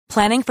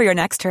Planning for your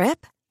next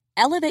trip?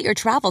 Elevate your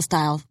travel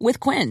style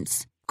with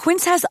Quince.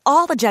 Quince has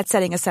all the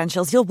jet-setting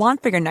essentials you'll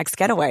want for your next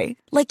getaway,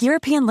 like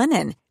European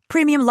linen,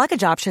 premium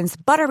luggage options,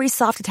 buttery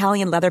soft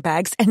Italian leather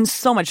bags, and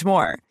so much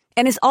more.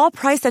 And is all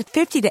priced at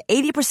 50 to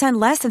 80%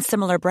 less than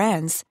similar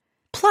brands.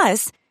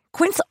 Plus,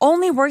 Quince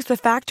only works with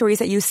factories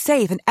that use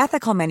safe and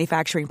ethical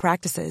manufacturing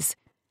practices.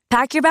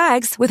 Pack your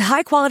bags with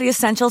high-quality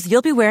essentials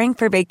you'll be wearing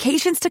for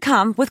vacations to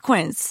come with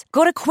Quince.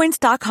 Go to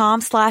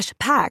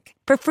quince.com/pack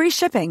for free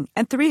shipping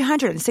and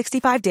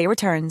 365-day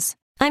returns.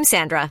 I'm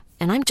Sandra,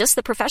 and I'm just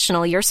the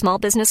professional your small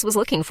business was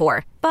looking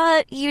for.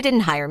 But you didn't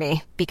hire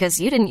me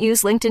because you didn't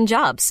use LinkedIn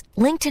Jobs.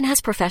 LinkedIn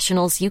has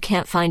professionals you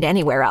can't find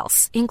anywhere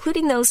else,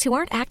 including those who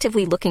aren't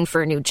actively looking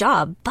for a new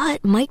job,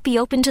 but might be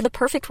open to the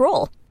perfect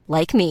role,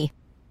 like me.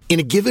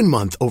 In a given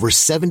month, over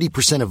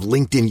 70% of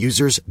LinkedIn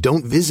users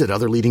don't visit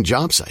other leading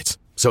job sites.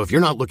 So if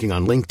you're not looking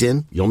on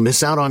LinkedIn, you'll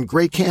miss out on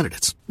great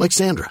candidates like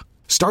Sandra.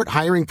 Start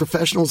hiring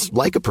professionals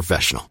like a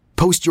professional.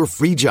 Post your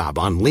free job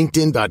on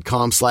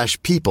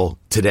linkedin.com/people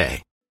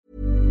today.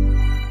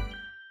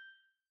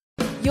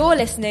 You're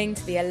listening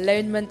to the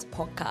Alonement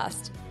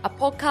Podcast, a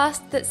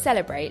podcast that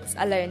celebrates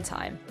alone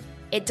time.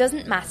 It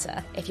doesn't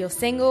matter if you're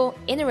single,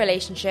 in a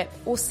relationship,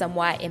 or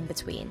somewhere in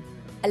between.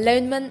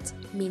 Alonement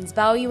means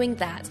valuing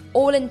that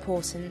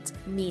all-important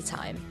me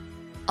time.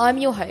 I'm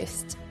your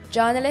host,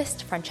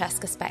 journalist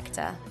Francesca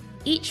Spector.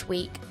 Each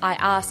week, I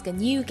ask a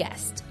new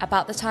guest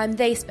about the time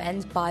they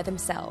spend by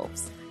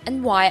themselves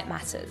and why it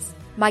matters.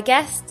 My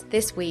guest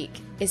this week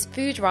is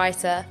food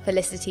writer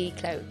Felicity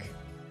Cloak.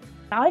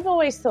 I've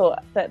always thought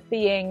that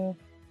being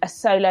a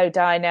solo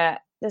diner,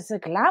 there's a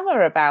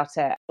glamour about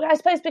it. I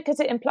suppose because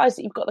it implies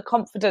that you've got the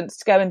confidence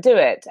to go and do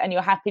it and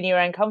you're happy in your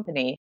own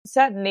company.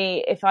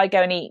 Certainly, if I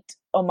go and eat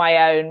on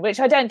my own,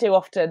 which I don't do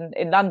often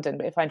in London,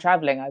 but if I'm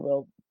travelling, I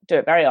will do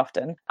it very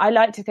often. I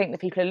like to think that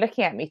people are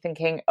looking at me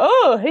thinking,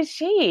 oh, who's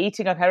she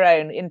eating on her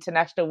own,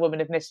 international woman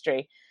of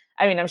mystery?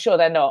 I mean, I'm sure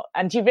they're not.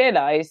 And you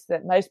realise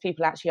that most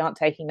people actually aren't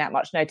taking that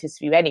much notice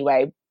of you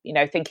anyway, you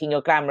know, thinking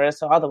you're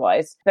glamorous or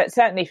otherwise. But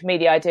certainly for me,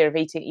 the idea of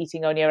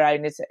eating on your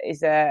own is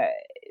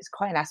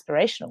quite an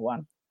aspirational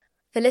one.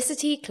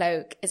 Felicity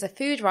Cloak is a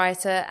food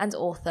writer and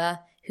author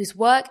whose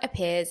work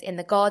appears in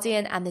The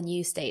Guardian and The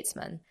New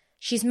Statesman.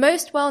 She's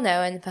most well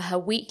known for her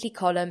weekly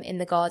column in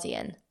The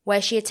Guardian,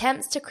 where she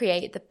attempts to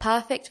create the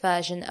perfect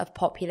version of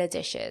popular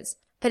dishes.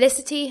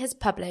 Felicity has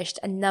published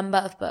a number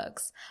of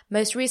books,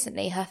 most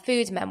recently her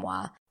food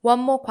memoir, One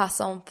More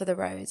Croissant for the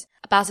Road,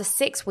 about a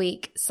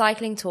 6-week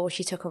cycling tour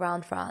she took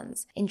around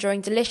France,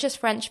 enjoying delicious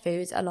French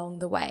food along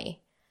the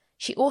way.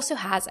 She also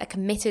has a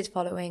committed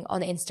following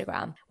on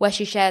Instagram, where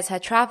she shares her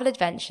travel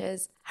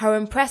adventures, her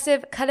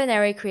impressive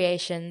culinary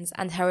creations,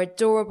 and her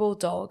adorable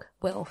dog,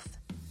 Wilf.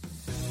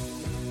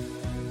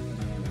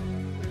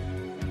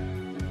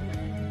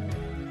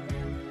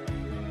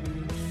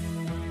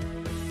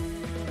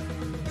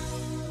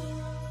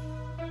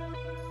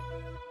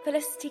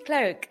 Felicity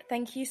Cloak,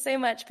 thank you so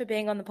much for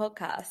being on the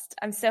podcast.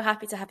 I'm so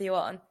happy to have you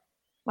on.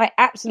 My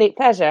absolute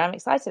pleasure. I'm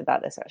excited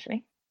about this,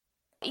 actually.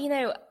 You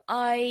know,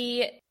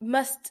 I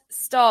must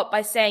start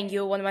by saying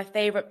you're one of my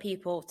favourite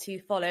people to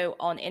follow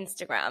on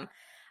Instagram.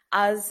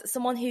 As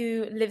someone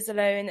who lives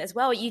alone as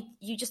well, you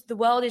just, the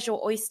world is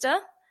your oyster.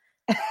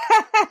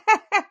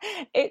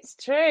 It's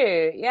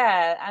true,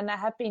 yeah. And there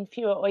have been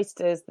fewer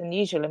oysters than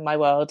usual in my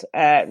world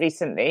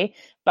recently.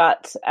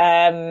 But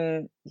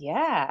I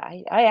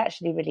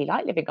actually really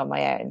like living on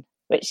my own,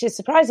 which is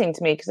surprising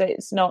to me because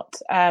it's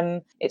not,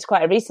 it's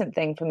quite a recent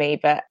thing for me.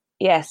 But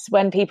yes,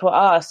 when people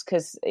ask,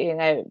 because, you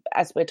know,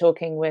 as we're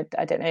talking with,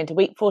 I don't know, into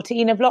week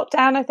 14 of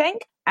lockdown, I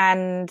think,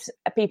 and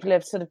people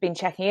have sort of been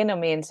checking in on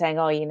me and saying,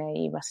 oh, you know,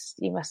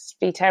 you must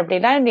be terribly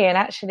lonely. And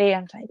actually,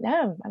 I'm like,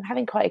 no, I'm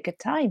having quite a good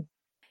time.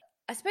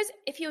 I suppose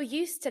if you're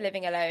used to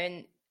living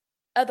alone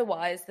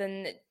otherwise,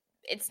 then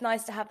it's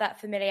nice to have that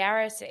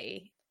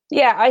familiarity.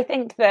 Yeah, I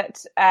think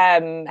that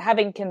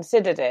having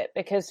considered it,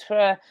 because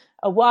for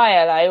a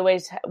while I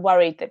always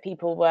worried that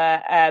people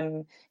were,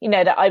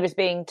 that I was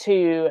being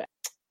too,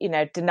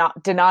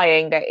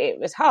 denying that it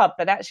was hard.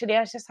 But actually, I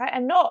was just like,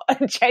 I'm not.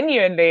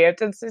 Genuinely, I've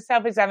done some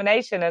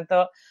self-examination and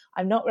thought,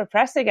 I'm not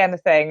repressing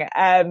anything.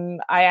 I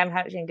am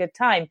having a good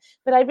time.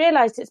 But I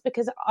realised it's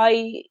because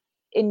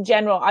in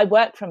general, I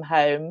work from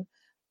home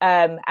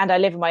and I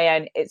live on my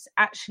own. It's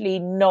actually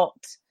not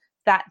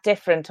that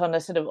different on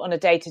a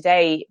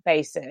day-to-day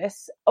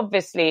basis.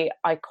 Obviously,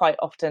 I quite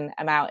often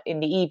am out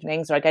in the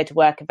evenings or I go to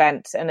work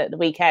events, and at the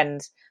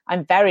weekend,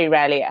 I'm very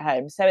rarely at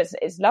home. So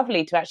it's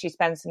lovely to actually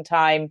spend some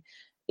time,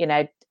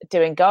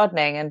 doing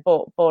gardening and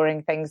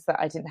boring things that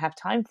I didn't have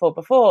time for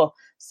before.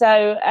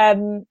 So, at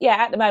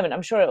the moment,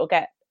 I'm sure it will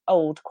get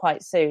old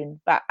quite soon.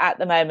 But at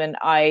the moment,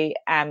 I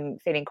am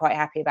feeling quite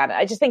happy about it.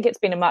 I just think it's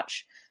been a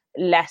much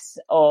less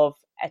of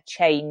a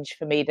change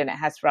for me than it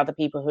has for other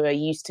people who are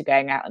used to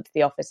going out into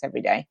the office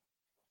every day.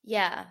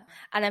 Yeah,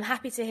 and I'm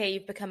happy to hear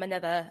you've become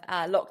another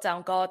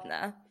lockdown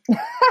gardener.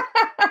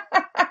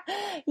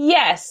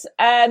 Yes,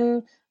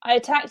 I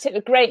attacked it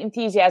with great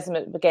enthusiasm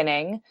at the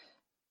beginning.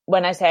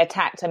 when I say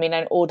attacked, I mean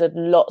I ordered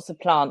lots of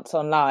plants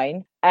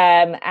online,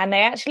 and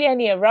they actually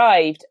only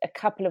arrived a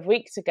couple of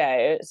weeks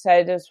ago.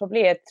 So there's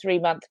probably a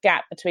 3-month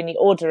gap between the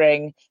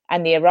ordering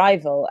and the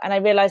arrival. And I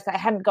realised that I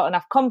hadn't got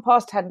enough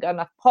compost, hadn't got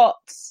enough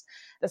pots.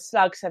 The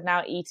slugs have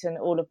now eaten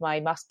all of my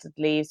mustard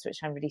leaves, which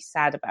I'm really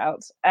sad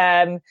about.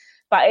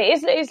 But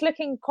it is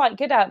looking quite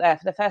good out there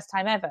for the first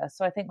time ever.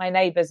 So I think my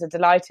neighbours are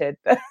delighted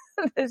that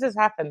this has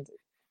happened.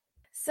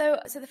 So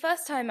the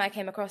first time I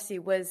came across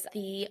you was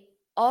the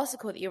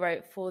article that you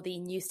wrote for the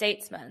New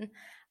Statesman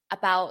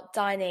about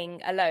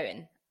dining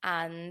alone.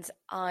 And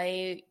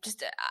I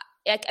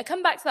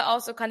come back to that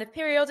article kind of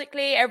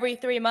periodically every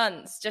 3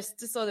 months, just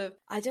to sort of,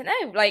 I don't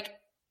know, like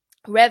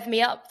rev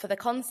me up for the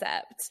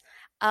concept.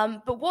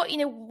 But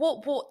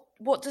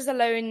what does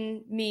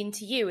alone mean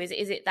to you? Is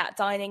it that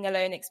dining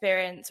alone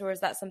experience, or is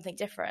that something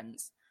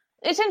different?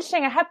 It's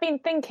interesting. I have been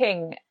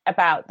thinking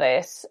about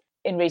this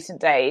in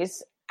recent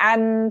days,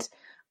 and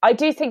I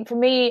do think for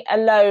me,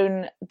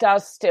 alone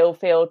does still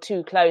feel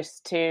too close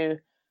to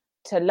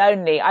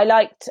lonely. I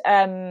liked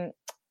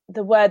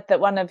the word that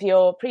one of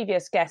your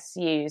previous guests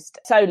used,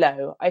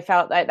 solo. I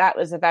felt like that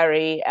was a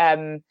very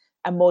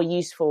a more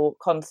useful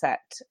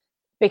concept,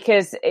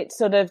 because it's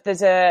sort of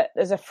there's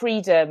a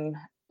freedom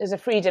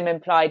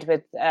implied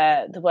with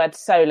the word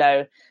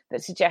solo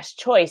that suggests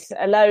choice.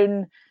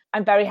 Alone,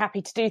 I'm very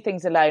happy to do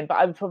things alone, but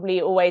I would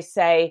probably always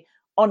say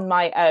on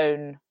my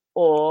own,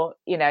 or,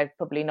 you know,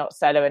 probably not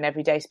solo in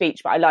everyday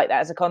speech, but I like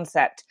that as a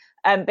concept,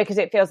 because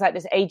it feels like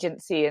this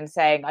agency in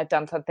saying I've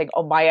done something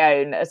on my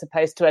own, as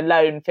opposed to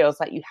alone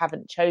feels like you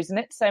haven't chosen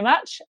it so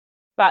much.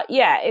 But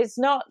yeah, it's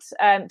not,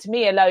 to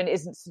me, alone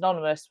isn't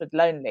synonymous with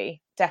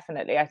lonely.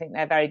 Definitely. I think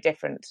they're very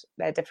different.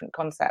 They're different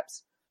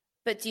concepts.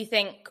 But do you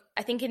think,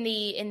 I think in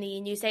the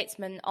New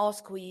Statesman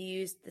article, you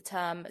used the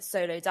term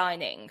solo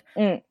dining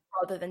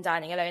rather than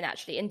dining alone,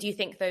 actually. And do you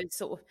think that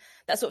sort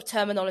of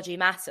terminology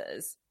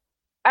matters?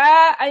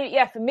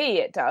 Yeah, for me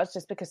it does,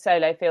 just because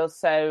solo feels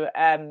so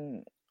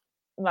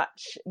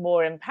much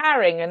more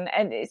empowering.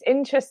 And it's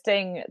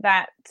interesting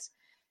that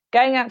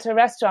going out to a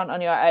restaurant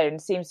on your own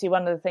seems to be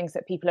one of the things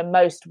that people are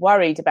most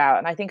worried about.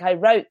 And I think I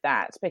wrote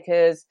that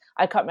because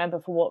I can't remember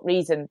for what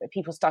reason, but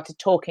people started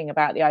talking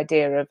about the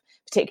idea of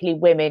particularly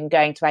women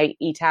going to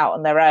eat out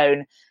on their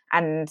own.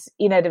 And,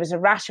 you know, there was a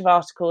rash of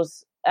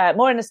articles,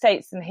 more in the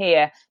States than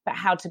here, about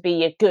how to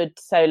be a good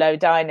solo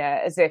diner,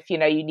 as if, you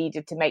know, you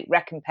needed to make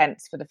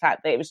recompense for the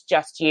fact that it was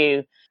just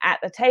you at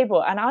the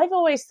table. And I've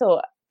always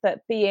thought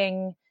that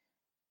being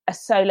a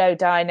solo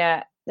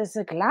diner, there's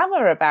a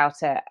glamour about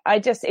it.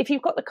 If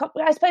you've got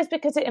I suppose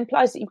because it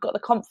implies that you've got the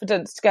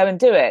confidence to go and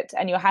do it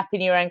and you're happy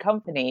in your own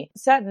company.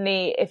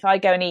 Certainly if I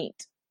go and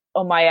eat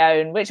on my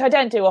own, which I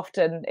don't do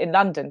often in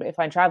London, but if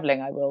I'm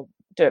traveling, I will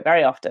do it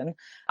very often.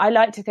 I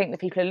like to think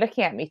that people are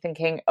looking at me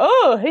thinking,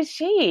 oh, who's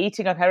she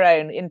eating on her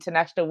own,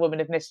 international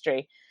woman of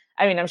mystery?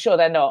 I mean, I'm sure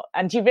they're not.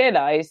 And you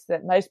realise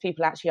that most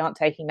people actually aren't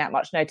taking that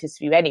much notice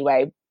of you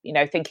anyway, you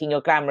know, thinking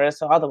you're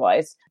glamorous or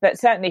otherwise. But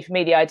certainly for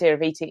me, the idea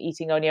of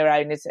eating on your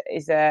own is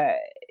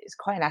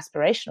quite an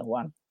aspirational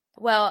one.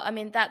 Well, I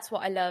mean, that's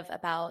what I love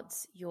about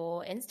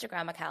your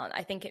Instagram account.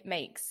 I think it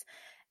makes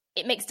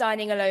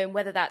dining alone,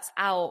 whether that's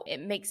out,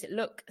 it makes it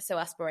look so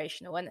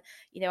aspirational. And,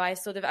 you know, I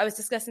was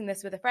discussing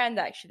this with a friend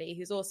actually,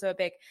 who's also a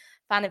big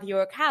fan of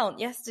your account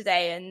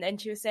yesterday. And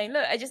she was saying,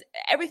 look,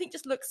 everything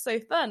just looks so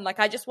fun. Like,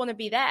 I just want to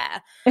be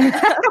there.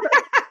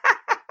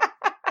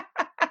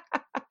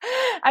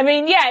 I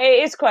mean, yeah,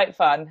 it is quite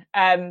fun.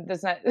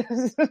 That's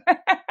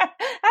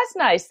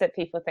nice that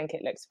people think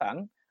it looks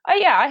fun. Oh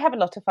yeah, I have a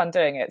lot of fun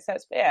doing it. So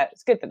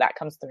it's good that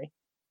comes through.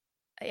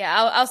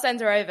 Yeah, I'll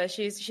send her over.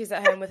 She's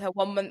at home with her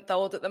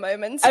 1-month-old at the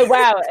moment. Oh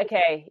wow,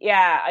 okay,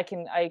 yeah,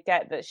 I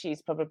get that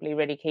she's probably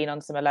really keen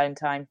on some alone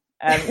time.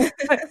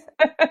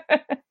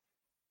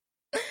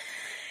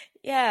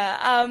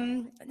 Yeah,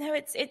 no,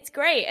 it's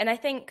great, and I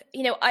think,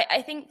 you know,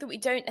 I think that we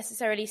don't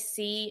necessarily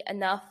see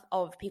enough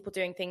of people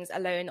doing things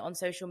alone on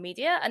social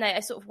media, and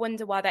I sort of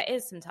wonder why that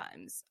is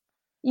sometimes.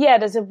 Yeah,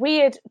 there's a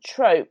weird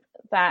trope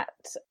that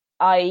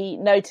I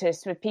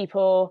noticed with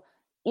people.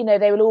 You know,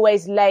 they will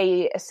always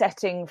lay a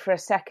setting for a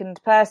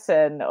second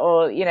person,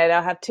 or, you know,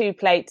 they'll have 2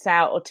 plates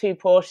out or 2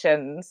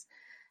 portions.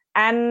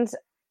 And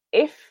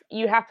if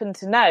you happen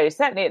to know,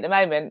 certainly at the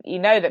moment, you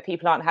know that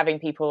people aren't having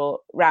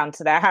people round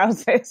to their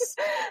houses.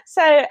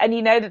 And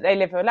you know that they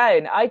live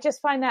alone. I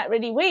just find that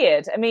really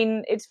weird. I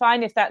mean, it's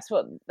fine if that's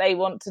what they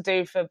want to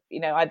do for,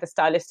 you know, either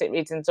stylistic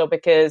reasons or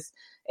because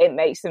it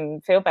makes them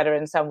feel better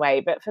in some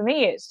way. But for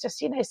me, it's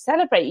just, you know,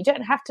 celebrate. You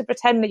don't have to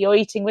pretend that you're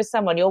eating with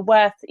someone. You're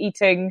worth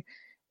eating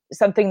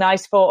something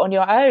nice for on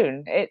your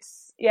own.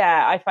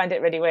 I find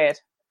it really weird.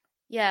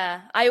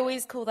 Yeah, I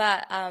always call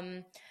that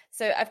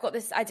so I've got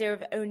this idea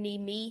of only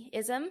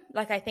me-ism.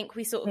 Like, I think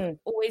we sort of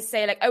always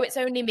say like, oh, it's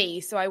only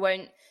me, so I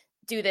won't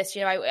do this,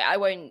 you know, I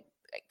won't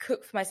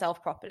cook for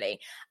myself properly.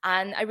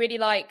 And I really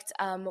liked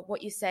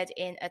what you said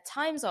in a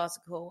Times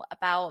article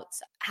about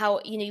how,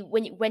 you know,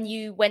 when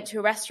you went to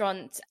a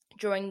restaurant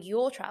during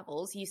your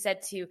travels, you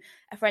said to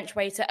a French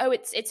waiter, oh,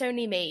 it's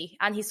only me,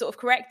 and he sort of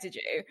corrected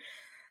you.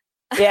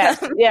 Yeah.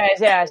 But,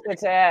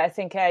 I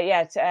think,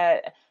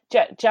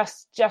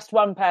 just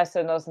one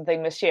person or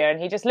something this year. And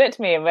he just looked at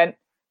me and went,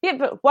 yeah,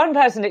 but one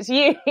person, it's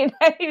you. He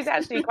was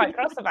actually quite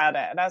cross about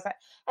it. And I was like,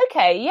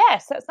 okay,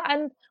 yes, that's that.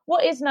 And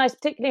what is nice,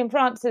 particularly in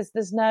France, is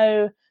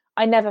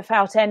I never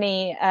felt I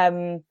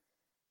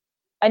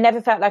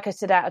never felt like I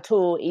stood out at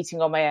all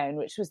eating on my own,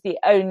 which was the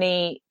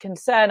only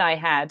concern I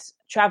had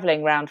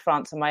traveling around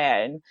France on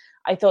my own.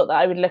 I thought that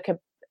I would look a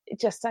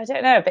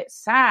bit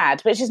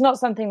sad, which is not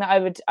something that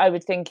I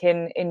would think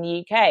in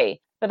the UK.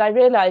 But I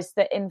realised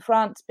that in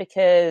France,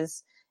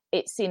 because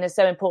it's seen as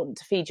so important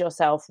to feed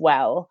yourself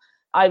well,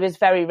 I was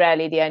very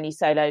rarely the only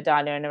solo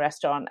diner in a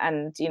restaurant,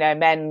 and,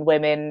 men,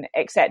 women,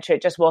 etc.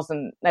 It just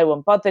wasn't, no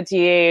one bothered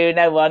you,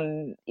 no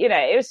one,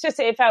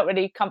 it felt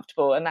really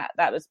comfortable. And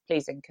that was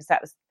pleasing, because that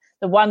was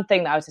the one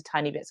thing that I was a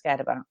tiny bit scared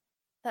about.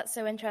 That's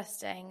so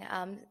interesting.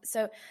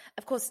 So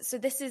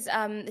this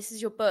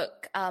is your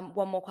book,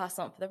 One More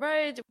Croissant for the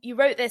Road. You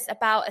wrote this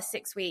about a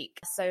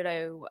 6-week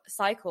solo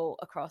cycle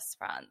across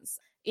France.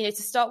 To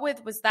start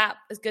with, was that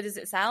as good as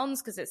it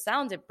sounds? Because it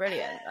sounded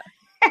brilliant.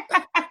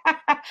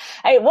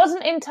 It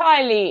wasn't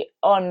entirely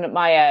on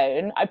my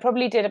own. I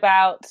probably did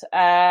about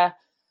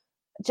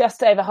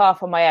just over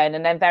half on my own,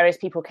 and then various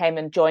people came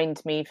and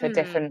joined me for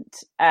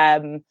different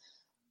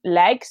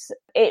legs.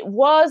 It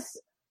was,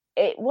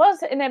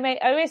 and I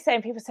always say,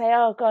 and people say,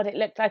 oh God, it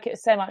looked like it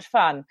was so much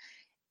fun.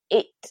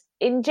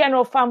 In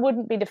general, fun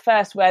wouldn't be the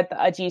first word that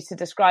I'd use to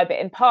describe it.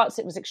 In parts,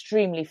 it was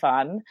extremely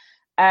fun.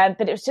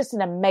 But it was just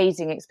an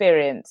amazing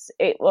experience.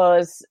 It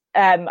was,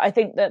 I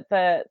think that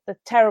the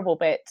terrible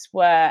bits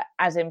were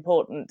as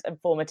important and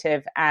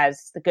formative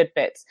as the good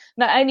bits.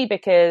 Not only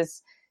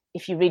because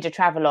if you read a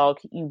travelogue,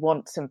 you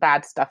want some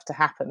bad stuff to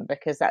happen,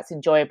 because that's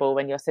enjoyable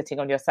when you're sitting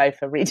on your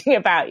sofa reading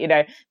about,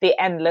 the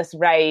endless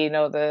rain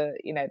or the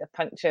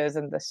punctures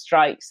and the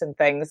strikes and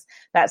things.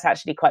 That's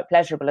actually quite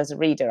pleasurable as a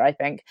reader, I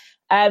think.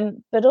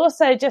 But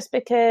also just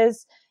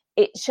because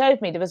it showed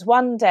me, there was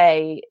one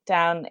day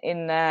down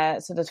in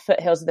sort of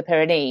foothills of the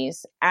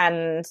Pyrenees,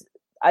 and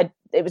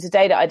it was a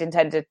day that I'd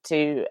intended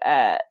to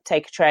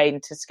take a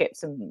train to skip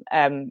some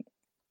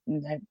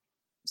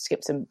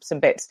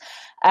bits,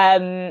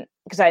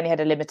 because I only had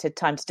a limited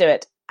time to do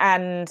it.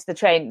 And the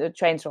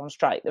trains were on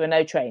strike. There were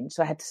no trains,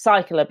 so I had to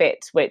cycle a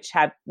bit, which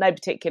had no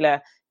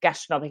particular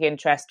gastronomic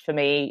interest for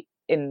me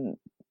in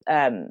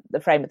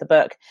the frame of the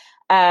book.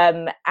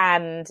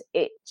 And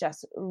it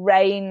just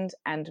rained,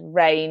 and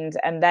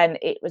then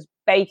it was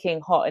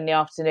baking hot in the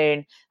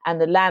afternoon, and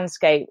the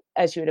landscape,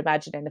 as you would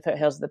imagine in the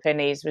foothills of the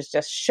Pyrenees, was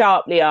just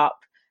sharply up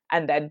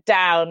and then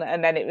down,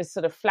 and then it was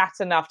sort of flat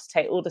enough to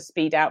take all the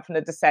speed out from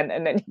the descent,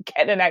 and then you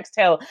get the next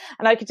hill,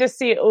 and I could just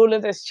see all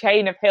of this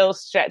chain of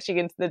hills stretching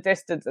into the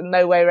distance and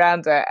no way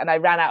around it. And I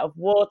ran out of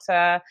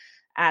water,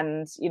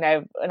 and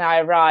when I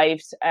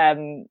arrived, at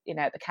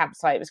the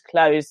campsite, it was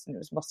closed and it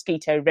was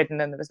mosquito ridden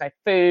and there was no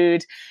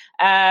food,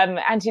 and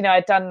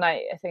I'd done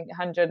I think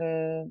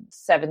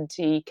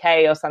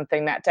 170k or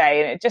something that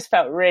day, and it just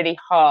felt really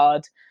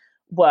hard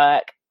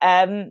work.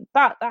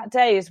 But that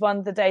day is one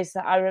of the days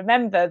that I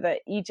remember that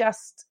you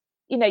just,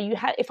 you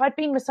had, if I'd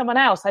been with someone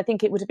else, I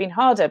think it would have been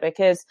harder,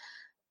 because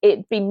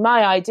it'd been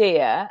my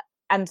idea.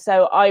 And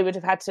so I would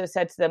have had to have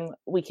said to them,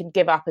 we can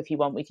give up if you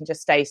want, we can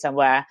just stay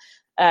somewhere.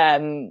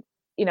 I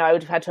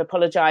would have had to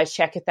apologize,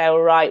 check if they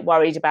were right,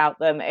 worried about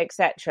them,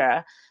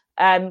 etc.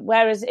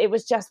 Whereas it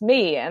was just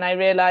me. And I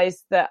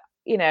realized that,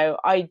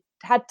 I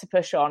had to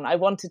push on. I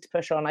wanted to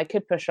push on. I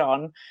could push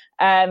on.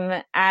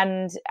 And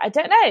I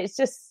don't know, it's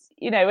just,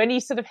 when you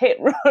sort of hit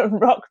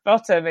rock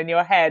bottom in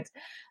your head,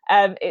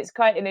 it's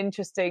quite an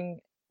interesting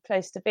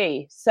place to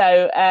be.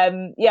 So,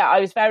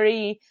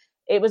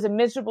 it was a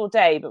miserable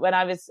day, but when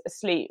I was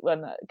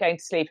going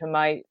to sleep in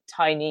my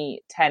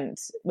tiny tent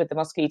with the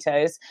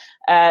mosquitoes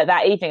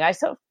that evening, I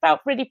sort of felt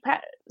really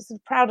sort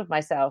of proud of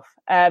myself.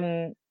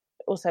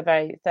 Also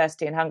very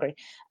thirsty and hungry.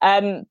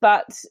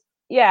 But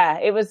yeah,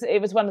 it was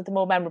one of the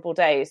more memorable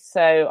days.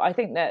 So I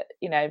think that,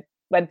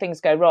 when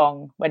things go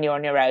wrong when you're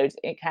on your road,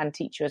 it can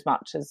teach you as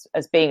much as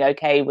being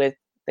okay with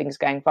things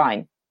going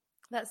fine.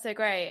 That's so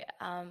great.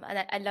 And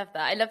I love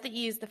that. I love that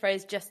you used the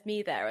phrase "just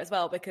me" there as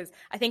well, because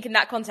I think in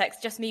that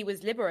context, just me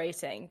was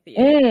liberating for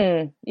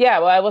you. Yeah,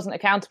 well, I wasn't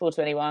accountable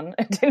to anyone.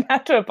 I didn't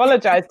have to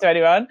apologize to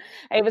anyone.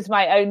 It was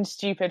my own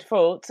stupid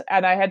fault,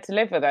 and I had to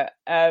live with it.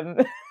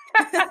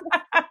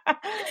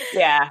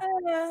 Yeah.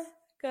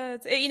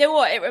 Good. You know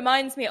what? It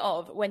reminds me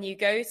of when you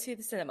go to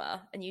the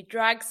cinema and you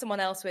drag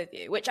someone else with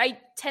you, which I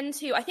tend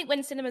to. I think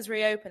when cinemas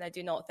reopen, I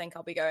do not think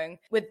I'll be going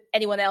with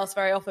anyone else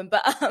very often.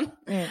 But I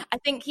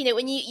think,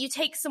 when you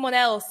take someone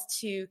else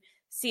to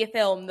see a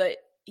film that,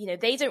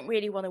 they don't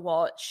really want to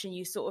watch, and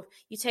you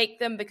take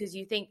them because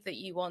you think that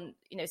you want,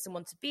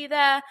 someone to be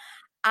there.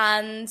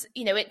 And,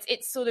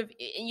 it's sort of,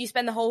 you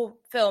spend the whole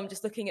film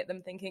just looking at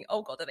them thinking,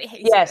 oh God, are they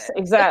hating it? Yes,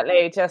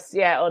 exactly. Just,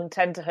 on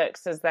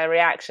tenterhooks as their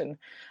reaction.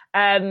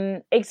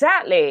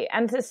 Exactly.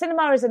 And the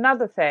cinema is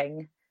another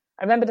thing.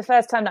 I remember the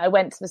first time that I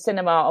went to the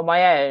cinema on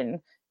my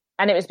own,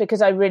 and it was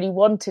because I really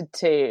wanted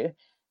to.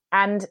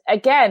 And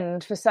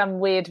again, for some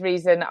weird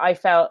reason, I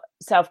felt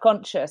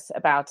self-conscious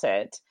about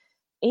it,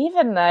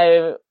 even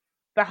though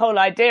the whole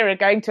idea of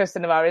going to a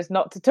cinema is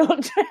not to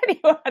talk to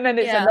anyone, and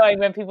it's annoying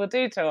when people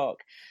do talk.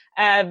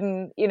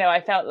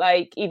 I felt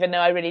like, even though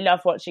I really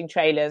love watching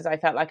trailers, I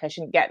felt like I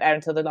shouldn't get there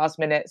until the last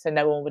minute so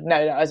no one would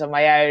know that I was on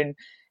my own,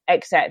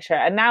 etc.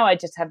 And now I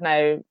just have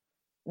no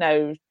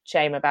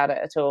shame about it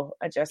at all.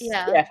 I just,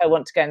 if I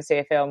want to go and see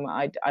a film,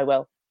 I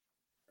will.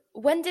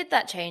 When did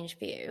that change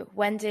for you?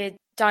 When did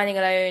dining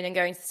alone and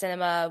going to the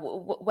cinema,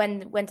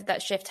 when did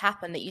that shift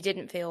happen that you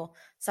didn't feel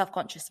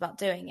self-conscious about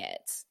doing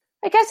it?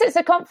 I guess it's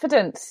a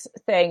confidence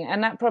thing,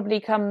 and that probably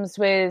comes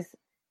with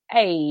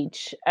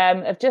age,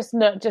 of just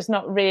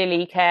not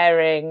really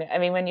caring. I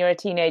mean, when you're a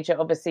teenager,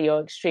 obviously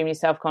you're extremely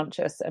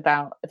self-conscious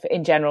about,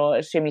 in general,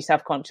 extremely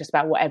self-conscious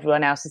about what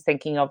everyone else is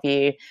thinking of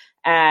you.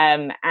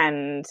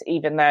 And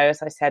even though,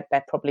 as I said,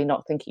 they're probably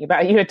not thinking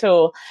about you at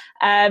all.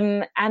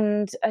 And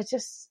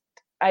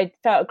I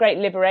felt a great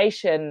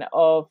liberation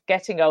of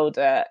getting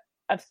older,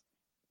 of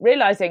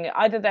realizing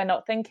either they're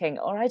not thinking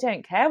or I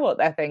don't care what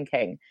they're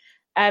thinking.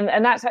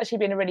 And that's actually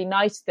been a really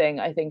nice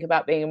thing, I think,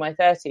 about being in my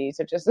 30s,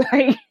 of just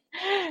like,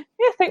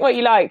 think what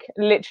you like,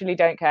 literally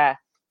don't care.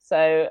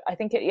 So I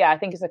think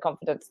it's a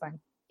confidence thing.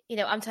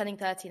 I'm turning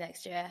 30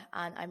 next year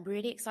and I'm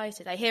really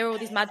excited. I hear all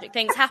these magic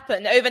things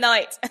happen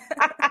overnight.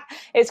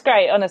 It's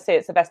great. Honestly,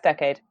 it's the best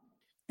decade.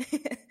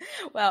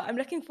 Well, I'm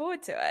looking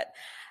forward to it.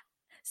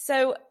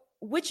 So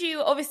would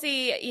you,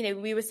 obviously,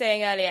 we were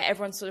saying earlier,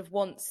 everyone sort of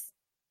wants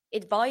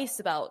advice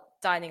about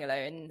dining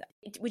alone.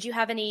 Would you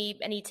have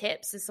any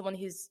tips as someone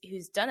who's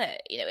done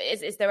it?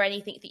 Is there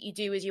anything that you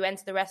do as you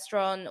enter the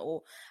restaurant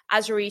or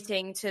as you're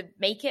eating to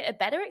make it a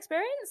better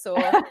experience? Or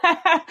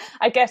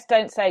I guess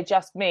don't say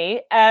just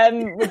me,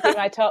 would be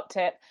my top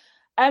tip.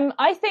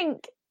 I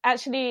think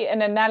actually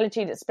an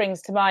analogy that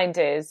springs to mind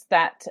is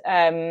that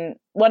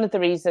one of the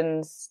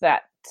reasons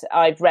that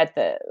I've read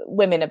that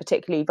women are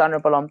particularly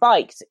vulnerable on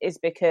bikes is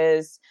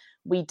because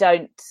we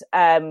don't,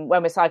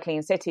 when we're cycling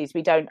in cities,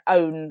 we don't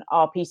own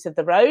our piece of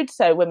the road.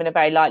 So women are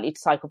very likely to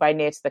cycle very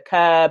near to the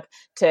curb,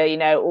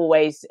 to,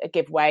 always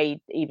give way,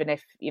 even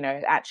if,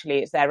 actually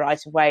it's their right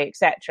of way,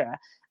 etc.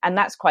 And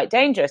that's quite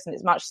dangerous. And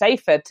it's much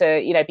safer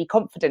to, be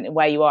confident in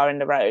where you are in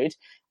the road.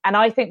 And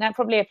I think that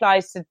probably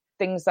applies to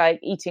things like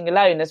eating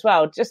alone as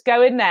well. Just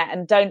go in there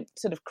and don't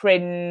sort of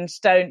cringe.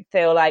 Don't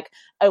feel like,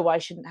 oh, I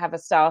shouldn't have a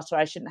starter,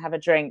 I shouldn't have a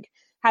drink.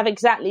 Have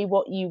exactly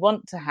what you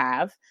want to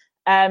have.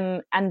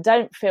 And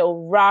don't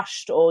feel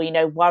rushed or,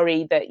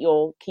 worry that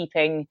you're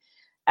keeping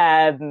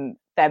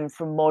them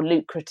from more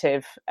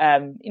lucrative,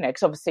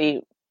 because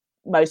obviously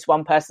most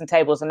one-person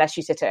tables, unless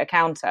you sit at a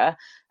counter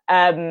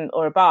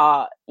or a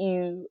bar,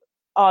 you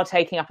are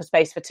taking up a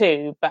space for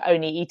two, but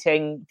only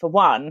eating for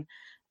one.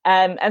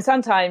 And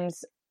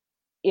sometimes,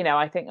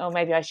 I think, oh,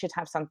 maybe I should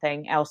have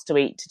something else to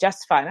eat to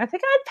justify it. And I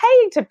think I'm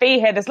paying to be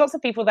here. There's lots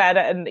of people there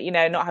that, and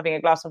not having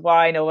a glass of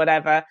wine or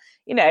whatever,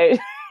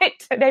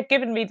 they've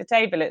given me the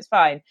table, it's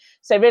fine.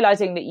 So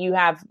realizing that you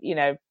have,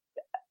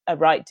 a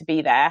right to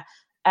be there.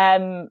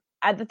 And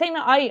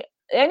the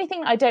only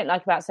thing that I don't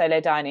like about solo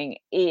dining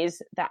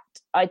is that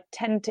I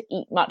tend to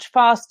eat much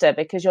faster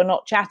because you're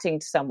not chatting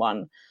to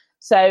someone.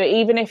 So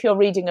even if you're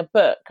reading a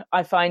book,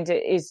 I find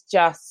it is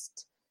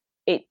just,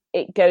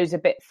 it goes a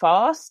bit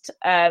fast,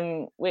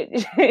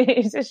 which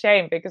is a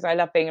shame because I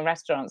love being in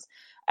restaurants.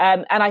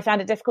 And I found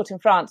it difficult in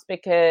France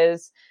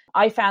because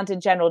I found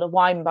in general the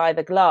wine by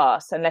the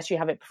glass, unless you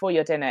have it before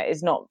your dinner,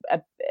 is not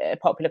a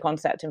popular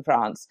concept in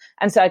France.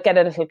 And so I get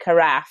a little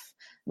carafe,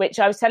 which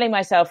I was telling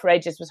myself for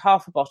ages was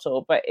half a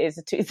bottle, but is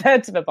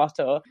 2/3 of a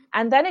bottle.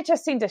 And then it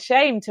just seemed a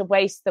shame to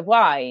waste the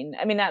wine.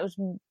 I mean, that was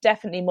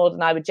definitely more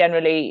than I would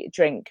generally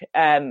drink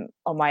on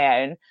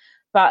my own.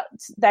 But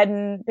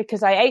then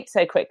because I ate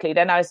so quickly,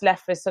 then I was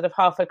left with sort of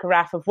half a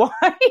carafe of wine,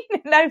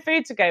 no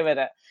food to go with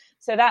it.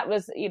 So that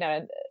was,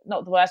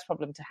 not the worst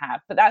problem to have.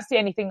 But that's the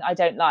only thing I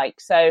don't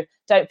like. So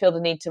don't feel the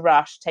need to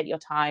rush, take your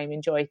time,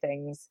 enjoy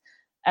things,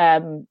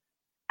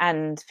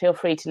 and feel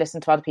free to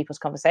listen to other people's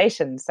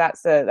conversations.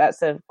 That's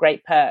a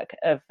great perk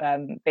of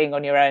being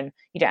on your own.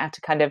 You don't have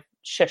to kind of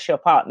shush your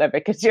partner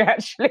because you're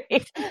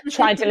actually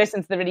trying to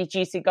listen to the really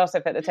juicy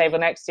gossip at the table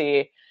next to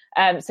you.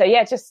 So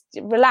yeah, just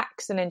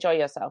relax and enjoy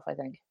yourself, I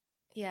think.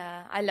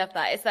 Yeah, I love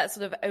that. It's that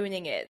sort of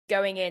owning it,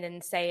 going in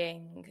and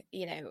saying,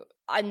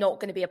 I'm not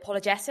going to be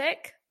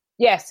apologetic.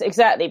 Yes,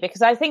 exactly.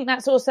 Because I think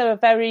that's also a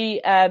very,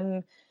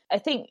 I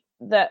think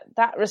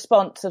that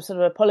response of sort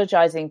of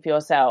apologizing for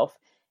yourself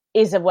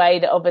is a way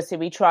that obviously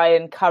we try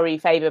and curry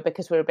favor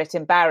because we're a bit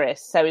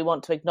embarrassed. So we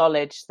want to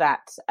acknowledge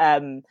that,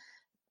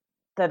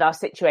 that our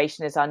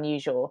situation is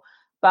unusual.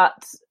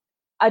 But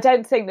I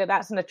don't think that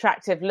that's an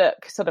attractive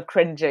look, sort of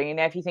cringing.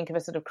 If you think of a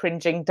sort of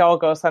cringing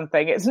dog or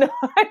something, it's not,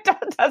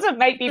 it doesn't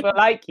make people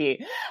like you.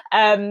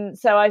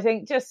 So I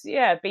think just,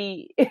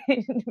 be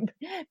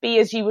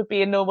as you would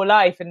be in normal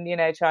life and,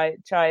 try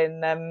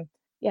and,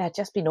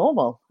 just be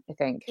normal, I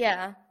think.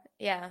 Yeah.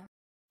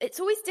 It's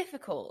always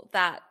difficult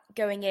that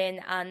going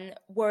in and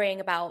worrying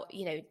about,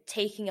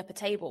 taking up a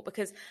table,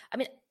 because I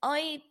mean,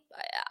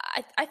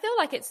 I feel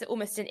like it's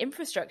almost an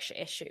infrastructure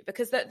issue,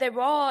 because there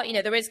are,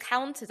 there is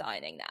counter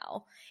dining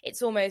now.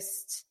 It's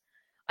almost,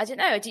 I don't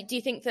know. Do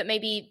you think that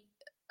maybe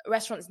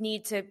restaurants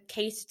need to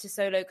cater to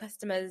solo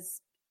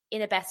customers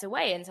in a better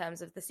way in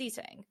terms of the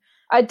seating?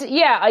 I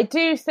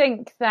do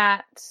think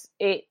that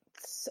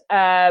it's,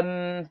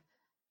 I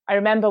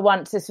remember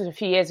once, this was a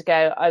few years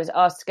ago, I was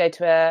asked to go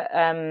to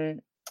a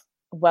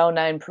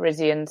well-known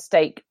Parisian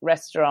steak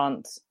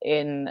restaurant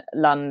in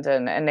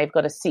London, and they've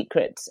got a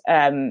secret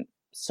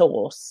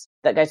sauce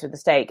that goes with the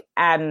steak.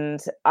 And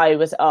I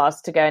was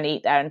asked to go and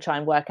eat there and try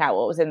and work out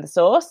what was in the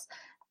sauce.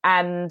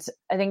 And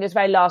I think it was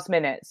very last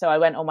minute, so I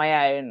went on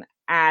my own,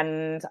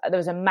 and there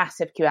was a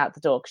massive queue out the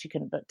door because you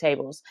couldn't book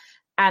tables.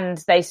 And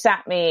they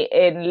sat me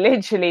in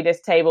literally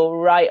this table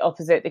right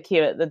opposite the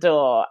queue at the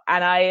door.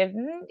 And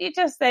it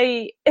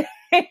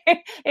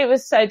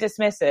was so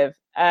dismissive.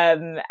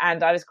 And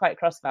I was quite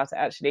cross about it,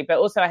 actually. But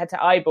also I had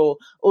to eyeball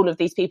all of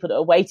these people that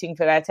were waiting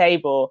for their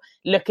table,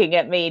 looking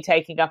at me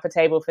taking up a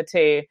table for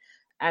two.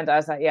 And I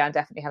was like, yeah, I'm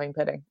definitely having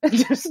pudding.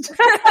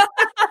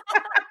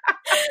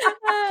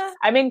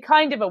 I'm in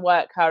kind of a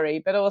work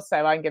hurry, but also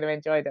I'm going to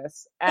enjoy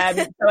this.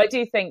 So I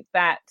do think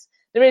that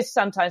there is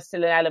sometimes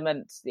still an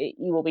element that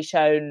you will be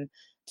shown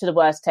to the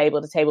worst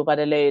table, the table by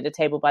the loo, the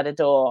table by the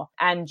door,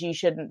 and you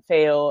shouldn't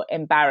feel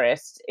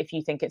embarrassed if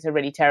you think it's a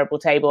really terrible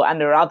table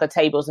and there are other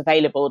tables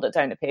available that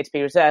don't appear to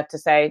be reserved to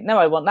say, no,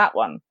 I want that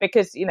one.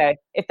 Because,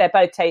 if they're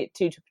both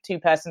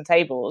two-person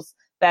tables,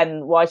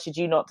 then why should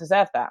you not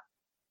deserve that?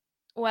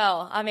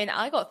 Well, I mean,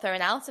 I got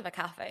thrown out of a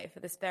cafe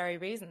for this very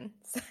reason.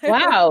 So...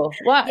 Wow.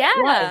 What? Yeah.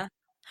 Why?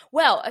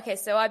 Well, okay,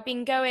 so I've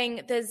been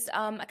going, there's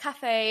a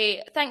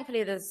cafe,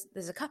 thankfully there's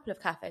a couple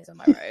of cafes on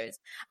my road.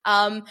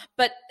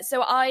 But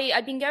so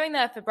I'd been going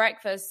there for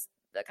breakfast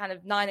at kind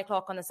of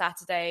 9:00 on a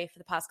Saturday for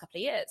the past couple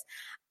of years.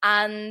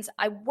 And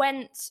I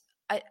went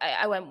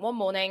one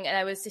morning and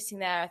I was sitting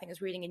there, I think I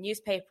was reading a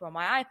newspaper on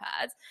my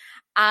iPad.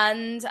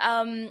 And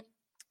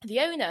the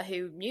owner,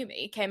 who knew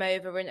me, came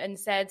over and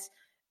said,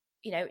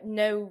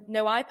 no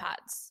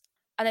iPads.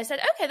 And I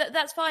said, okay,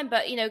 that's fine.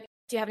 But,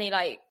 do you have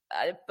any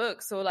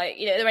books or are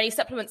there any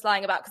supplements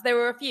lying about? Because there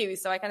were a few.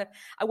 So I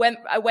went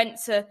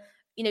to,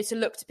 to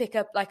look to pick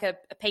up a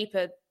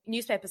paper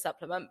newspaper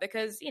supplement,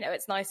 because,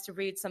 it's nice to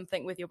read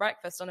something with your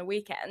breakfast on a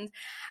weekend.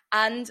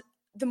 And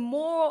the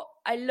more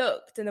I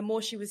looked and the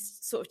more she was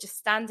sort of just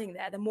standing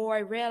there, the more I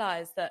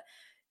realized that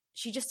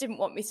she just didn't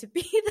want me to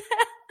be there.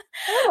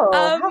 Oh,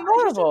 how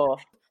horrible.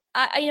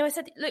 I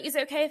said, look, is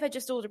it okay if I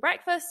just order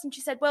breakfast? And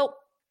she said, well,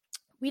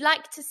 we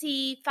like to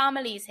see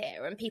families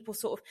here and people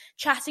sort of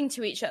chatting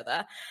to each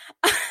other.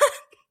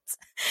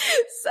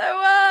 So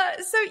I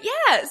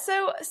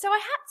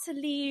had to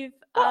leave.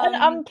 What an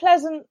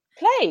unpleasant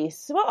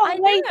place. What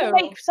a way to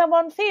make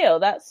someone feel.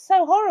 That's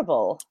so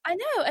horrible. I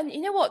know. And you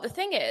know what? The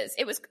thing is,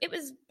 it was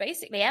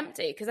basically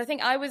empty, because I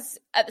think I was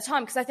at the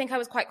time, because I think I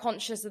was quite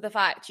conscious of the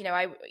fact,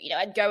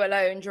 I'd go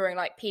alone during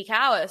peak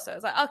hours. So I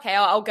was like, okay,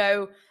 I'll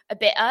go a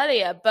bit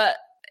earlier. But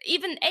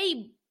even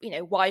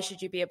why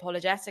should you be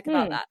apologetic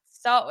about that to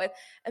start with?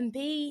 And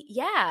B,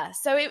 yeah.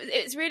 So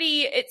it's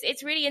really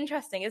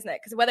interesting, isn't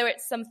it? Because whether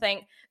it's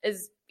something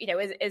as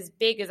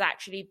big as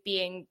actually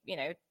being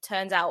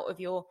turned out of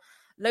your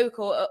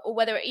local, or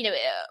whether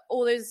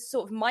all those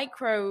sort of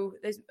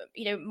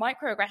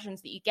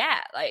microaggressions that you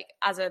get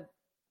as a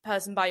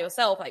person by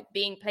yourself,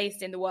 being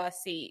placed in the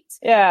worst seat,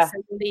 so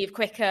you leave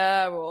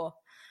quicker, or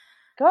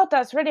God,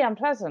 that's really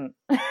unpleasant.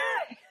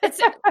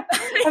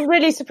 I'm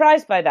really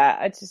surprised by that.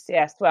 I'm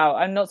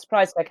not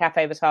surprised the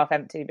cafe was half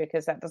empty,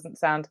 because that doesn't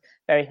sound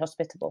very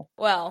hospitable.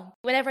 Well,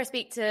 whenever I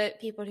speak to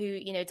people who,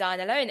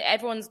 dine alone,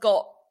 everyone's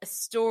got a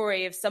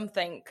story of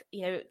something,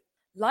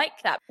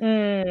 like that.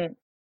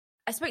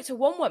 I spoke to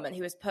one woman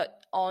who was put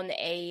on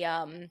a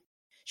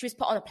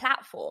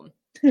platform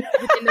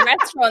within the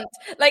restaurant.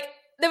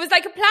 There was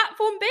a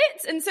platform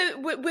bit, and so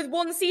with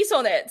one seat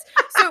on it.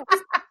 So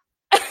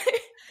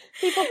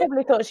people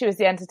probably thought she was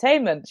the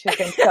entertainment. She was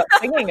going to start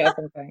singing or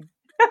something.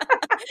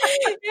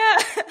 Yeah.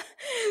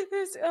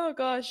 Oh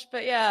gosh,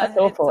 but yeah, that's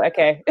awful.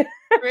 Okay,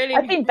 really,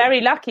 I've been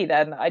very lucky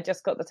then. I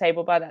just got the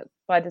table by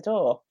the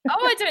door.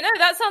 Oh, I don't know.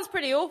 That sounds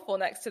pretty awful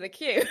next to the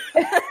queue.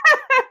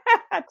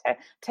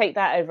 Take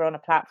that over on a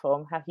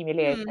platform. How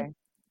humiliating.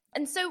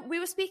 And so we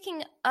were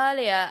speaking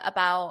earlier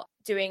about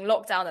doing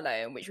lockdown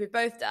alone, which we've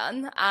both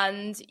done,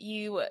 and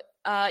you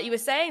were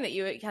saying that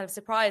you were kind of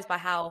surprised by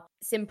how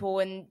simple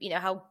and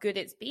how good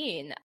it's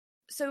been.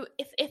 So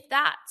if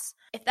that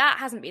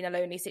hasn't been a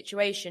lonely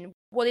situation,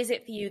 what is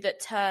it for you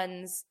that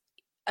turns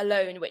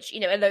alone, which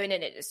alone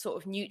in its sort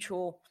of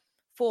neutral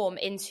form,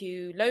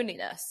 into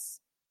loneliness?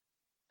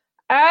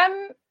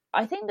 I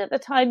think that the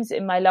times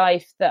in my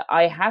life that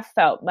I have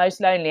felt most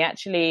lonely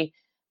actually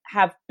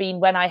have been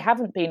when I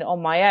haven't been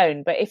on my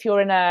own. But if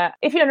you're in a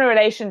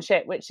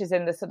relationship which is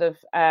in the sort of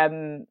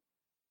I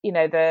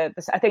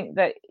think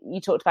that you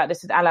talked about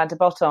this with Alain de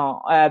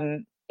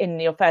Botton in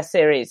your first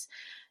series,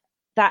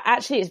 that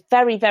actually is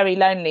very, very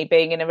lonely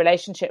being in a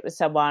relationship with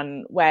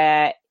someone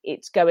where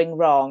it's going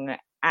wrong,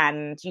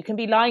 and you can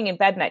be lying in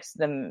bed next to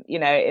them,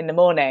 in the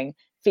morning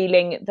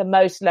feeling the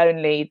most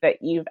lonely that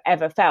you've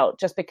ever felt,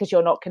 just because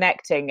you're not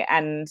connecting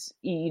and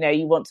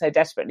you want so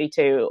desperately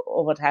to,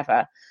 or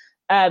whatever.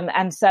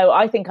 And so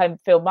I think I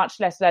feel much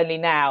less lonely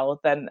now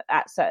than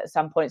at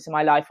some points in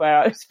my life where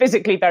I was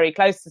physically very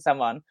close to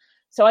someone.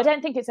 So I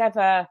don't think it's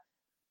ever,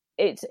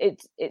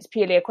 it's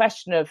purely a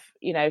question of,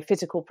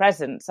 physical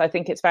presence. I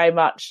think it's very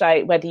much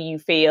like whether you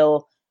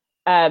feel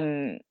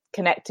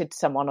connected to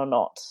someone or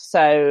not.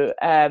 So,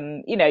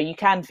 you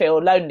can feel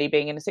lonely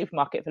being in a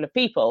supermarket full of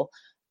people,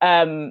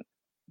 even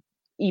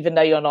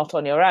though you're not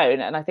on your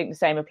own. And I think the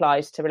same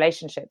applies to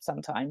relationships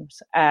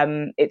sometimes.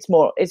 It's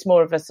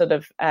more of a sort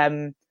of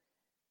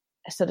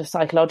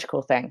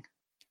psychological thing.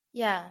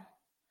 Yeah,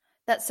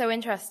 that's so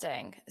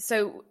interesting.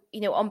 So,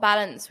 on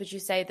balance, would you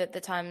say that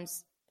the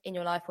times in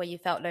your life where you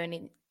felt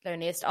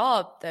loneliest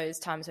are those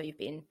times where you've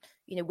been,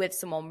 with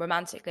someone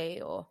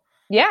romantically? Or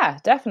yeah,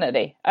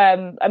 definitely.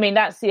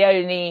 That's the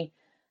only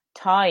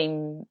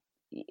time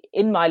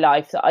in my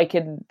life that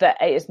that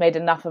it has made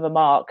enough of a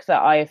mark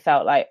that I have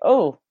felt like,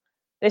 oh,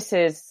 this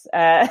is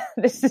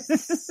this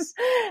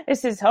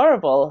is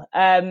horrible.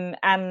 And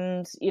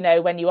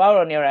when you are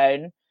on your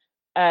own,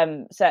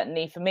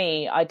 certainly for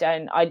me,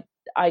 I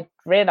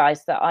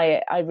realized that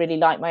I really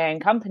like my own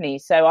company,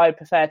 so I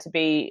prefer to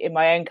be in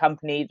my own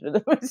company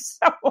with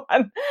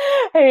someone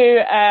who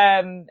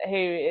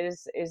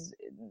is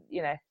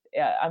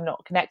I'm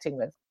not connecting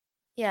with.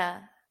 Yeah.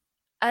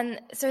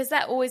 And so has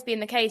that always been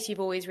the case? You've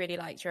always really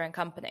liked your own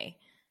company?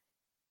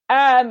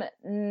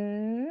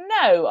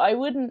 No, I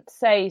wouldn't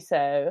say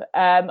so.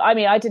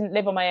 I didn't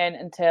live on my own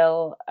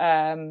until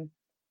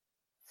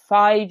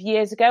 5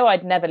 years ago.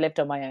 I'd never lived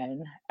on my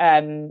own.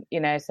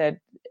 So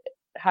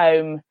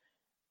home,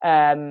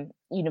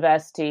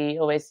 university,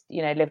 always,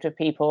 lived with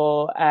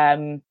people,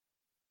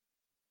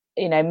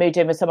 moved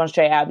in with someone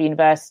straight out of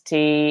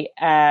university,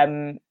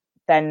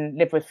 then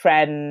lived with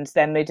friends,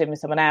 then moved in with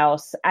someone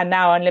else. And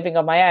now I'm living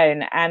on my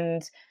own.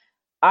 And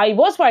I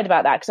was worried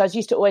about that because I was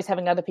used to always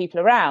having other people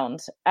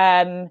around.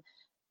 And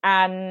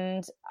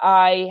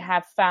I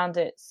have found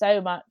it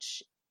so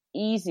much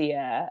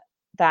easier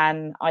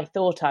than I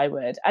thought I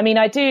would.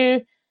 I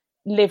do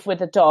live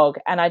with a dog,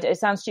 and it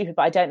sounds stupid,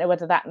 but I don't know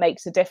whether that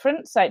makes a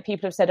difference. Like,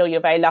 people have said, oh,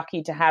 you're very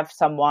lucky to have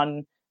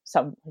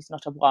he's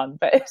not a one,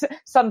 but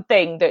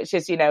something that's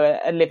just,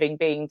 a living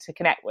being to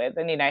connect with.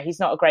 And, he's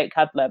not a great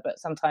cuddler, but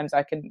sometimes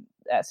I can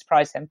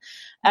surprise him.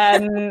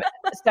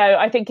 So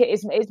I think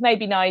it's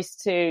maybe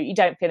nice you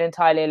don't feel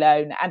entirely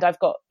alone. And I've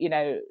got,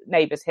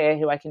 neighbours here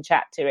who I can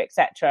chat to,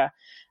 etc.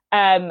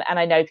 And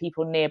I know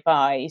people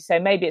nearby. So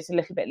maybe it's a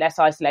little bit less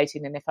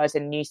isolating than if I was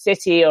in a new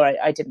city or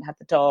I didn't have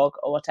the dog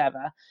or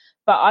whatever.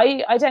 But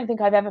I don't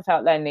think I've ever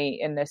felt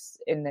lonely in this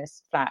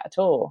flat at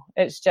all.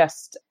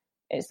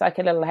 It's like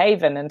a little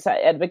haven. And so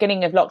at the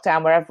beginning of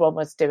lockdown, where everyone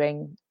was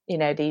doing,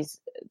 these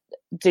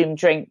Zoom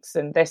drinks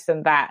and this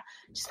and that,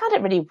 I just found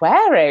it really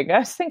wearing. I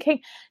was thinking,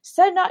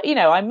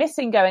 I'm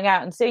missing going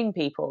out and seeing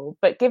people,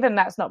 but given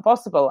that's not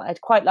possible,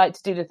 I'd quite like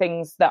to do the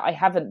things that I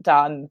haven't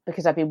done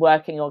because I've been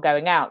working or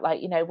going out, like,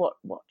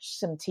 watch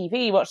some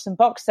TV, watch some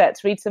box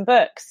sets, read some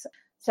books.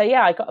 So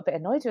yeah, I got a bit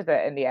annoyed with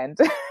it in the end.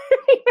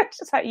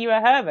 Just like, you a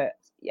hermit?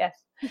 Yes.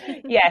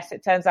 Yes,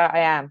 it turns out I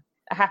am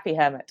a happy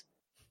hermit.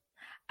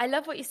 I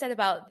love what you said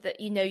about that,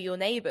 your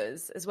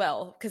neighbours as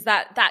well, because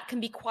that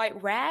can be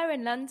quite rare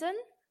in London.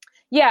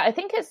 Yeah, I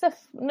think it's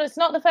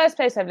not the first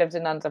place I've lived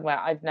in London where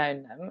I've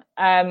known them.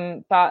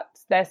 But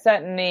there's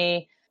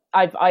certainly,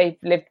 I've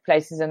lived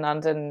places in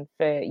London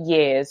for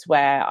years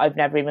where I've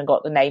never even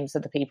got the names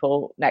of the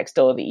people next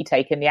door that you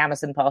take in the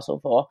Amazon parcel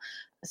for.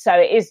 So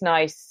it is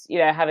nice,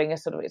 having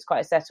it's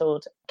quite a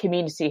settled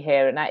community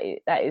here. And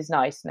that is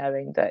nice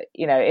knowing that,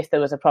 if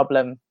there was a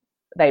problem,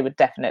 they would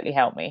definitely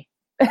help me.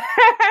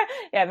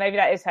 Yeah, maybe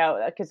that is how,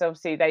 because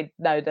obviously they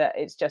know that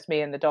it's just me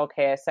and the dog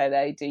here, so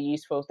they do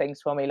useful things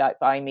for me, like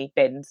buying me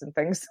bins and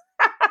things.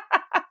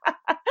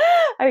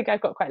 I think I've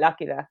got quite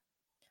lucky there.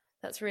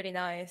 That's really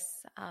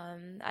nice.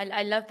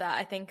 I love that.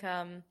 I think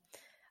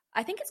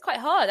it's quite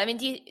hard.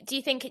 Do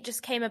you think it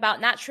just came about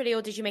naturally,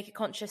 or did you make a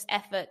conscious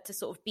effort to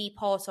sort of be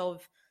part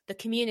of the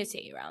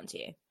community around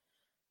you?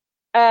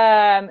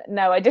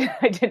 No, I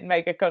didn't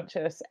make a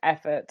conscious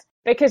effort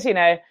because,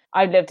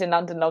 I've lived in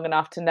London long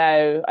enough to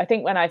know. I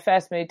think when I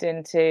first moved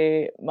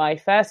into my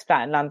first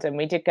flat in London,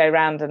 we did go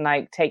around and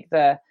take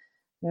the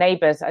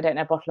neighbours, a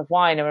bottle of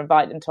wine or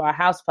invite them to our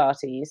house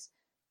parties.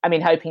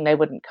 Hoping they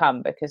wouldn't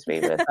come because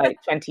we were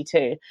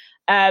 22.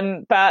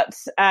 And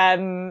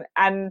so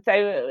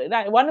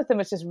one of them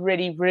was just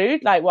really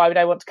rude. Like, why would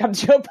I want to come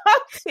to your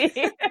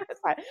party?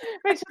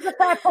 Which is a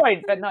fair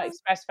point, but not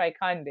expressed very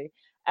kindly.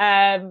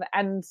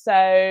 And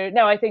so,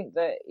 no, I think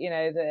that,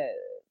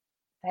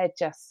 they're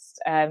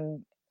just, I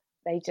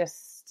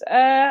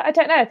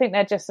don't know. I think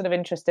they're just sort of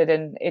interested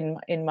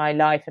in my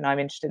life and I'm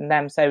interested in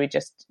them. So we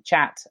just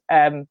chat.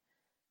 And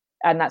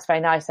that's very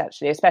nice,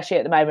 actually, especially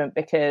at the moment,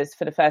 because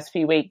for the first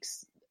few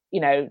weeks,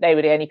 they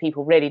were the only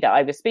people really that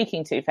I was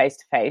speaking to face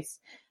to face.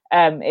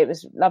 It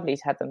was lovely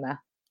to have them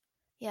there.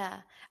 Yeah.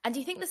 And do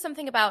you think there's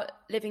something about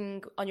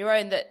living on your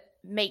own that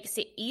makes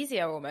it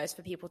easier almost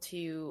for people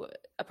to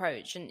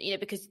approach, and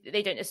because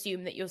they don't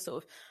assume that you're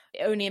sort of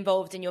only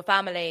involved in your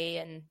family.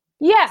 And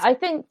yeah, I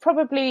think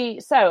probably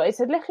so. It's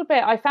a little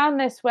bit, I found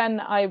this when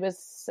I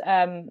was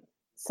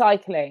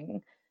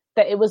cycling,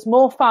 that it was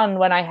more fun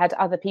when I had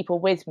other people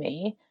with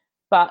me,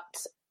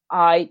 but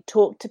I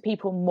talked to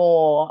people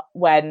more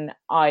when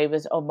I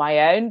was on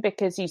my own,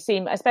 because you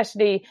seem,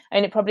 especially,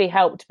 and it probably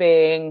helped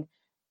being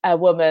a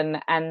woman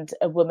and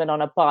a woman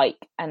on a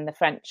bike, and the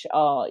French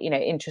are,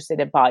 interested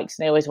in bikes,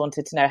 and they always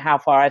wanted to know how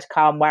far I'd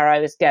come, where I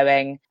was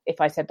going.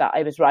 If I said that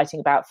I was writing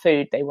about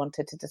food, they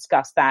wanted to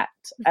discuss that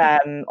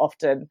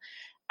often.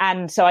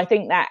 And so I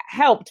think that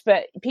helped.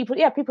 But people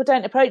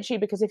don't approach you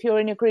because if you're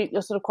in a group,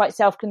 you're sort of quite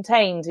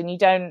self-contained,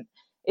 and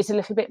it's a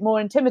little bit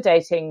more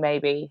intimidating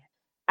maybe.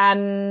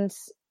 And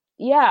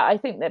yeah, I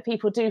think that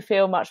people do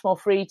feel much more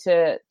free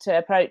to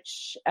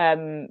approach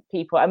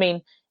people. I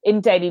mean, in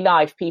daily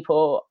life,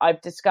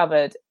 I've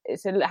discovered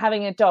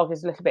having a dog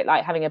is a little bit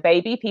like having a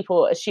baby.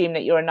 People assume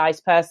that you're a nice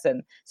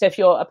person. So if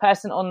you're a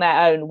person on their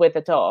own with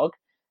a dog,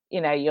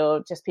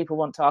 people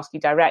want to ask you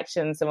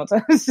directions, and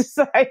it's just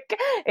like,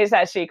 it's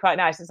actually quite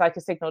nice. It's like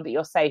a signal that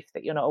you're safe,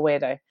 that you're not a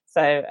weirdo.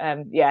 So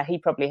yeah, he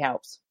probably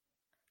helps.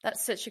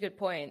 That's such a good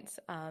point.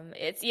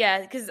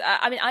 Because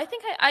I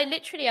think I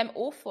literally am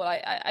awful.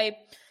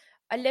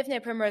 I live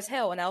near Primrose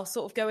Hill, and I'll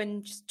sort of go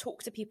and just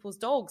talk to people's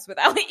dogs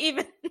without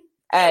even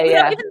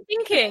without even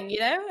thinking.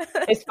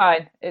 It's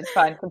fine.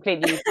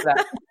 Completely used to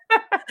that.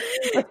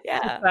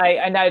 Yeah,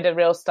 I know the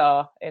real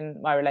star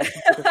in my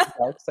relationship with the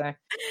dog. So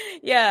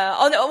yeah.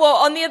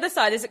 On the other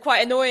side, is it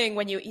quite annoying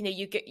when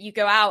you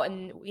go out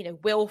and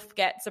Wilf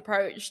gets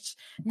approached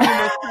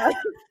numerous times?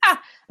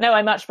 No,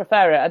 I much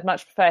prefer it. I'd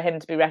much prefer him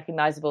to be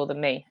recognisable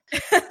than me.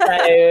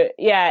 So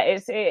yeah,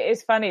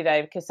 it's funny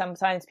though, because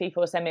sometimes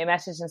people send me a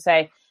message and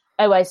say,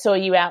 "Oh, I saw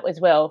you out with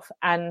Wilf,"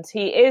 and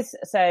he's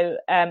a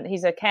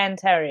Cairn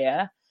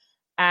Terrier,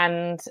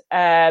 and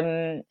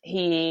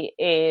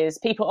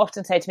people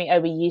often say to me, "Oh,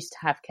 we used to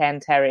have Cairn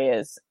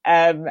Terriers,"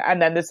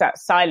 and then there's that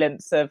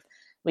silence of,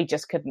 we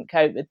just couldn't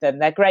cope with them.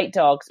 They're great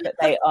dogs, but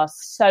they are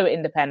so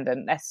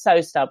independent. They're so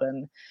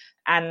stubborn.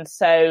 And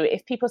so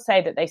if people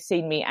say that they've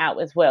seen me out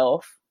with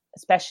Wilf,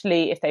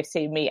 especially if they've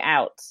seen me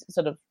out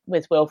sort of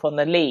with Wilf on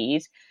the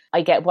lead,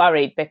 I get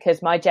worried,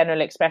 because my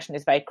general expression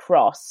is very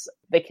cross,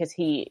 because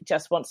he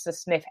just wants to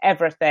sniff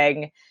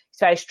everything. He's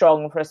very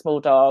strong for a small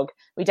dog.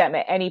 We don't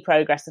make any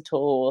progress at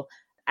all.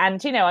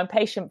 And, I'm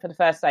patient for the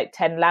first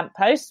 10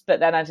 lampposts,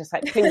 but then I'm just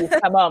like, please,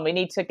 come on, we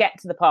need to get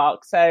to the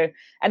park. So,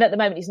 and at the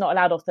moment, he's not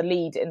allowed off the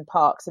lead in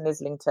parks in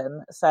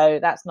Islington. So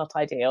that's not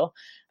ideal.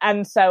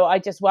 And so I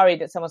just worry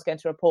that someone's going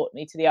to report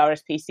me to the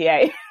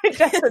RSPCA,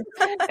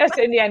 just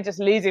in the end, just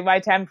losing my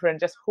temper and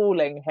just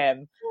hauling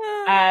him.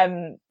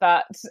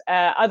 But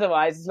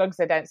otherwise, as long as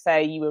they don't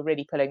say you were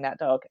really pulling that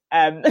dog,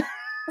 I'm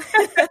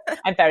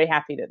very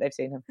happy that they've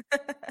seen him.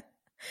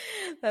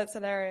 That's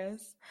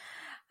hilarious.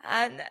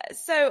 And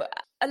so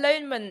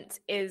alonement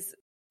is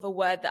a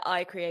word that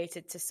I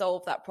created to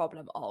solve that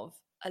problem of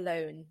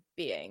alone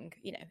being,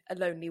 a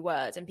lonely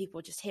word, and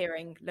people just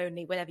hearing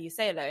lonely whenever you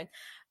say alone.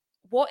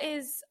 What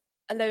is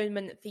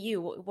alonement for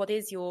you? What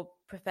is your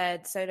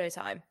preferred solo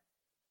time?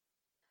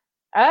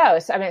 Oh,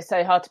 it's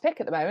so hard to pick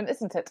at the moment,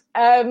 isn't it?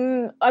 I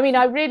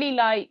really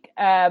like,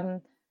 I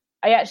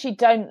actually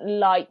don't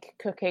like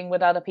cooking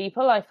with other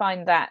people. I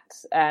find that,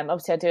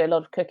 obviously I do a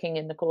lot of cooking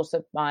in the course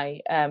of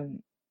my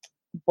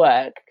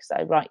work, because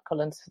I write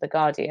columns for The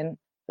Guardian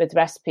with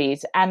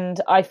recipes,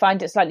 and I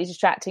find it slightly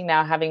distracting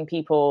now having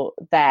people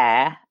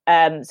there,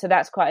 so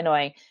that's quite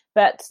annoying.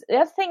 But the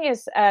other thing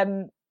is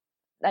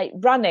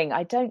running,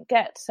 I don't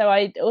get, so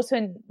I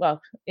also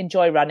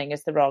enjoy running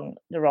is the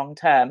wrong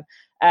term,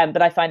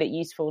 but I find it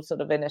useful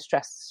sort of in a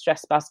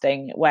stress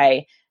busting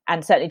way.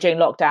 And certainly during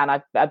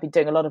lockdown, I've been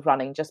doing a lot of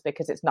running, just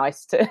because it's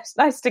nice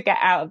to get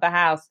out of the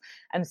house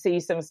and see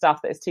some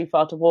stuff that is too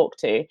far to walk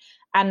to.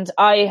 And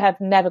I have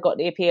never got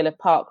the appeal of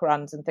park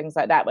runs and things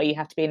like that, where you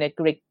have to be in a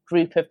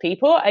group of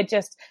people.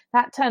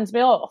 That turns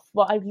me off.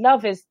 What I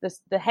love is the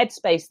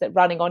headspace that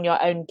running on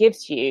your own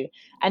gives you,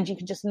 and you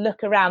can just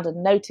look around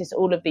and notice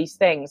all of these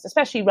things,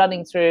 especially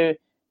running through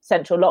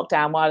central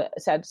London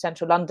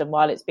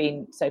while it's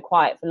been so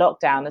quiet for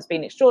lockdown has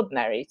been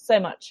extraordinary. So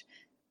much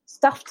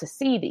stuff to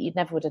see that you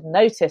never would have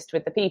noticed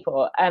with the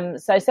people.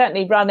 So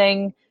certainly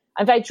running,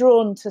 I'm very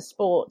drawn to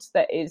sport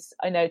that is,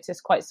 I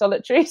notice, quite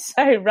solitary.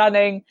 So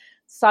running,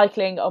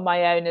 cycling on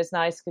my own is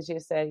nice, because you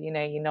say,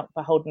 you're not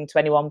beholden to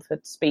anyone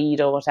for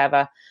speed or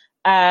whatever.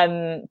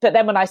 But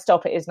then when I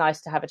stop, it is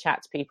nice to have a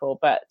chat to people.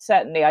 But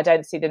certainly I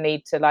don't see the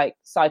need to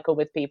cycle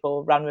with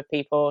people, run with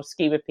people,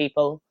 ski with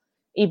people,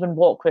 even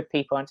walk with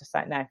people. I'm just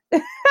like, no.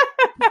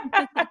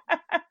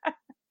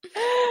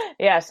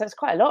 Yeah, so it's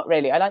quite a lot,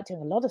 really. I like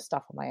doing a lot of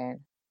stuff on my own.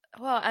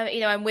 Well,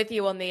 I'm with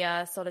you on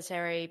the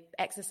solitary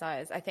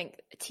exercise. I think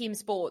team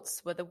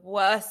sports were the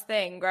worst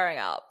thing growing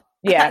up.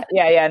 Yeah.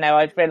 No,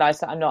 I've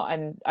realised that I'm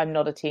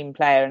not a team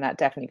player, and that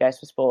definitely goes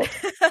for sport.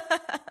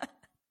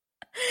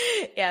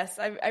 Yes,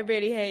 I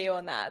really hear you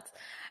on that.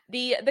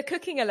 The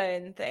cooking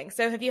alone thing.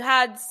 So have you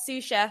had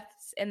sous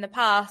chefs chefs in the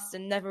past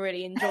and never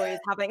really enjoyed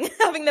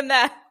having them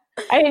there.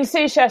 I mean,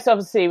 sous chefs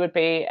obviously would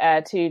be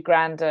too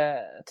grand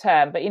a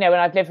term, but, you know, when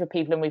I've lived with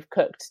people and we've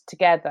cooked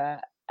together,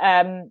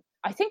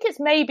 I think it's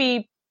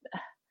maybe,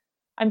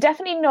 I'm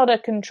definitely not a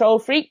control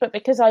freak, but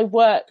because I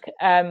work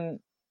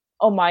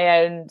on my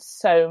own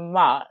so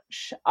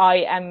much, I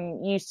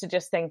am used to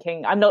just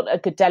thinking I'm not a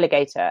good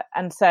delegator.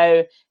 And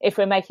so if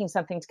we're making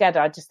something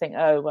together, I just think,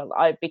 oh, well,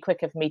 it'd be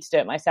quicker for me to do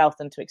it myself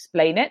than to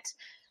explain it.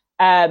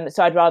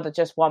 So I'd rather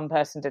just one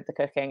person did the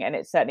cooking, and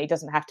it certainly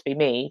doesn't have to be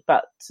me,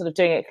 but sort of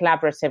doing it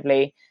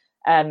collaboratively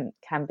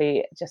can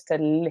be just a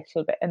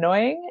little bit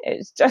annoying.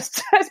 It's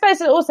just, I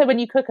suppose also when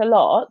you cook a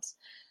lot,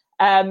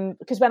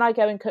 because when I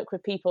go and cook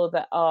with people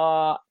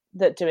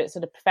that do it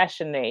sort of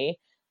professionally,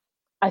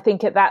 I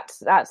think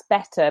that's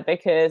better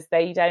because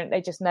they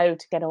just know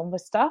to get on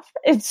with stuff.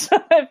 It's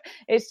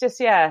just,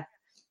 yeah,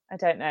 I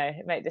don't know.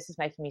 This is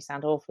making me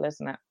sound awful,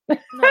 isn't it?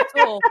 Not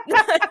at all.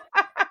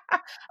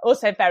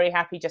 Also very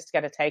happy just to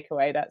get a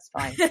takeaway. That's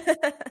fine.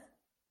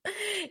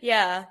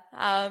 Yeah.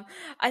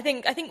 I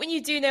think when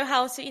you do know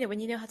how to, when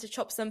you know how to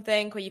chop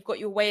something, or you've got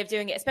your way of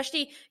doing it,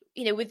 especially,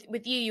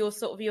 with you,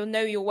 you'll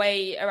know your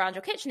way around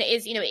your kitchen. It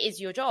is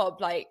your job.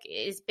 Like,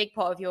 it is a big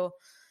part of your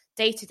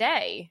day to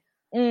day.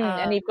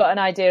 And you've got an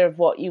idea of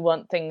what you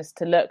want things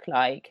to look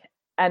like,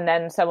 and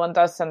then someone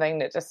does something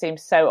that just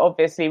seems so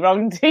obviously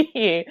wrong to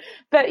you,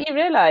 but you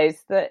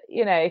realize that,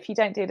 if you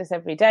don't do this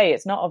every day,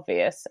 it's not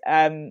obvious.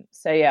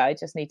 So yeah, I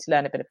just need to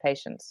learn a bit of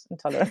patience and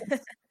tolerance.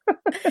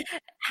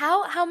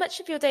 How much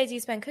of your day do you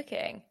spend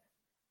cooking?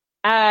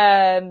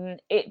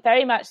 It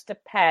very much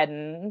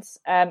depends.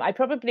 I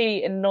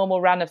probably, in a normal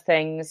run of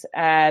things,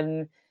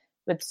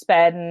 would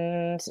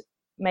spend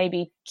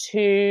maybe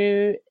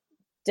 2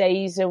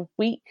 days a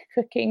week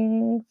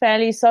cooking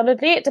fairly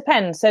solidly. It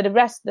depends. So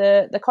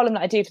the column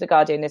that I do for The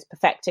Guardian is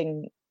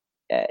perfecting,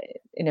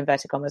 in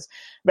inverted commas,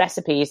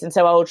 recipes. And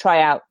so I'll try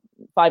out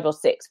 5 or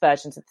 6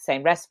 versions of the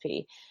same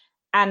recipe.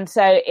 And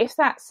so if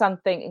that's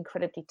something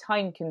incredibly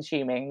time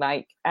consuming,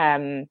 like,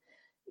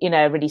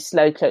 really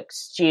slow cooked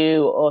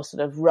stew or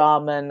sort of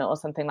ramen or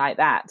something like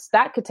that,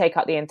 that could take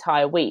up the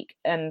entire week.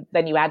 And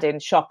then you add in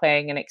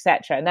shopping and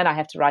etc. And then I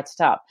have to write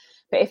it up.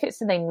 But if it's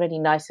something really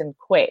nice and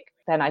quick,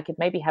 then I could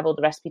maybe have all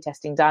the recipe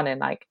testing done in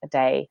like a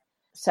day.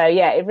 So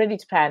yeah, it really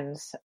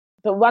depends.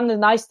 But one of the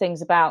nice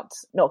things about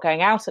not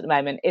going out at the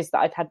moment is that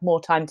I've had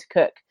more time to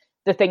cook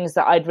the things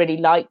that I'd really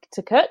like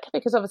to cook,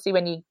 because obviously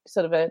when you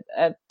sort of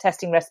are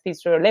testing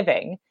recipes for a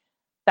living,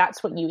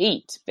 that's what you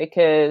eat,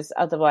 because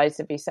otherwise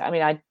it'd be so,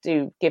 I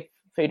do give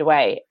food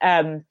away,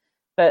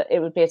 but it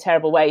would be a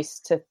terrible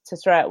waste to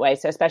throw it away.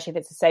 So especially if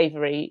it's a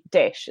savoury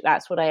dish,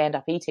 that's what I end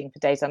up eating for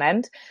days on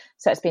end.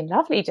 So it's been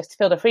lovely just to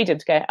feel the freedom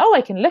to go,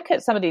 I can look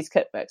at some of these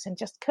cookbooks and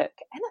just cook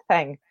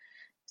anything.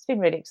 It's been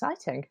really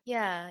exciting.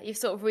 Yeah, you've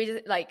sort of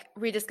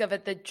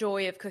rediscovered the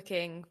joy of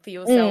cooking for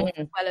yourself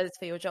as well as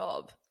for your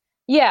job.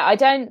 Yeah, I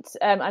don't.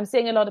 I'm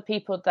seeing a lot of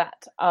people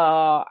that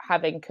are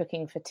having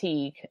cooking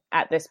fatigue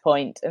at this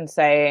point and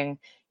saying,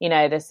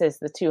 this is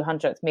the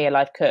 200th meal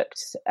I've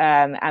cooked,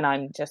 and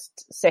I'm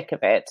just sick of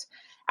it.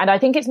 And I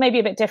think it's maybe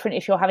a bit different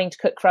if you're having to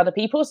cook for other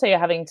people. So you're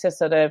having to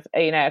sort of,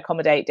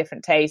 accommodate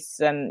different tastes.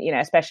 And,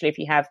 especially if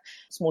you have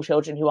small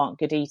children who aren't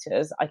good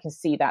eaters, I can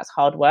see that's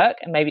hard work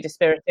and maybe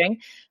dispiriting.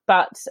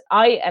 But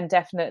I am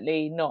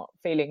definitely not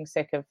feeling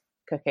sick of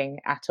cooking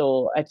at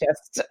all. I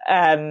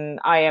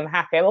am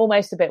happy. I'm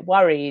almost a bit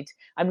worried.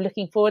 I'm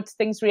looking forward to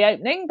things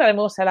reopening, but I'm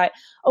also like,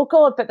 oh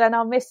God, but then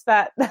I'll miss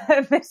that.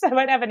 I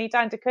won't have any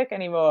time to cook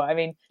anymore.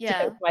 To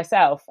cook for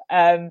myself.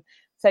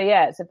 So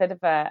yeah, it's a bit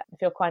of I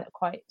feel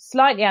quite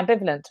slightly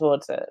ambivalent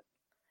towards it.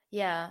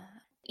 Yeah.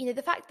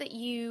 The fact that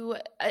you,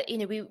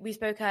 we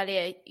spoke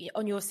earlier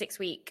on your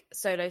 6-week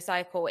solo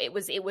cycle, it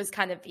was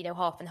kind of,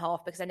 half and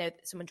half, because I know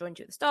that someone joined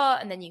you at the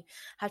start and then you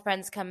had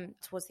friends come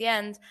towards the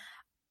end.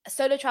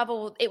 Solo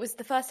travel, it was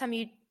the first time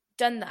you'd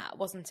done that,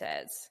 wasn't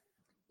it?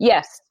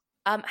 Yes.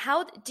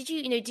 How did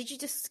you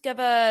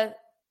discover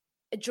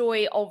a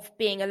joy of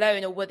being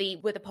alone, or were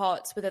the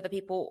parts with other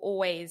people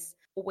always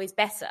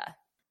better?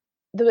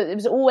 It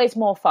was always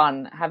more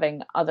fun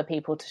having other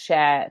people to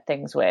share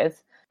things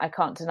with. I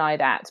can't deny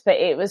that. But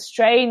it was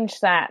strange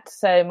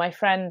so my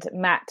friend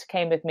Matt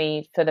came with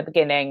me for the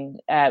beginning.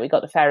 We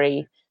got the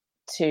ferry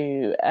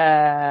to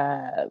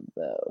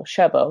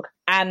Cherbourg,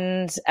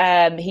 and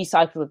he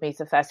cycled with me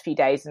for the first few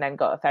days and then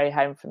got a ferry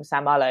home from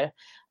Saint Malo.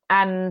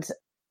 And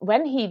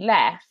when he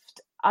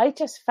left, I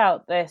just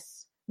felt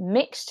this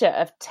mixture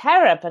of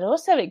terror but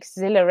also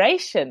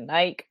exhilaration,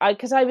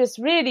 because I was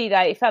really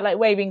it felt like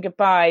waving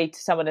goodbye to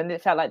someone, and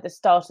it felt like the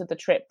start of the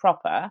trip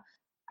proper.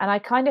 And I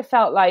kind of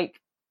felt like,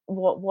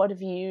 what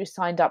have you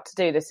signed up to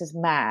do? This is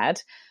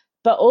mad.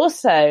 But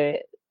also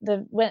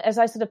as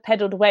I sort of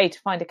pedaled away to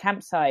find a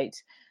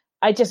campsite,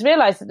 I just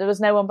realized that there was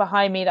no one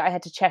behind me that I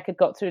had to check had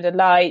got through the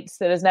lights.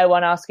 There was no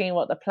one asking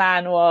what the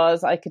plan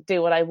was. I could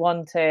do what I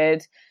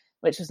wanted,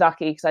 which was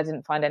lucky because I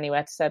didn't find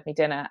anywhere to serve me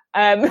dinner.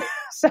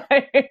 So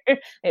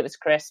it was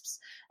crisps.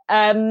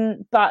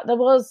 But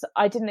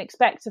I didn't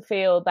expect to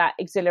feel that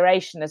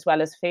exhilaration as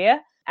well as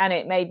fear. And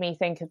it made me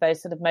think of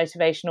those sort of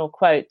motivational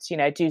quotes, you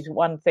know, do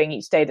one thing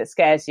each day that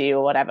scares you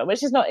or whatever,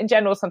 which is not in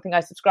general something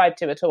I subscribe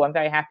to at all. I'm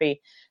very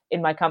happy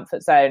in my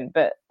comfort zone.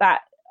 But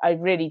that I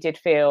really did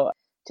feel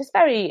just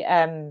very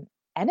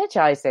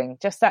energizing,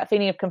 just that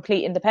feeling of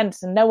complete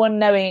independence and no one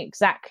knowing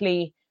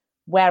exactly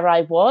where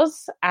I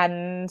was.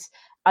 And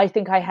I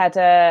think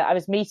I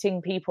was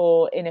meeting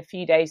people in a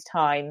few days'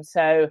 time.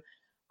 So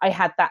I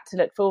had that to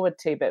look forward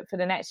to. But for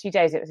the next few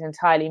days, it was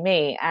entirely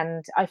me.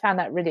 And I found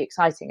that really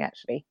exciting,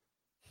 actually.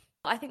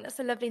 I think that's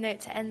a lovely note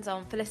to end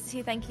on.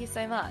 Felicity, thank you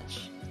so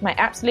much. My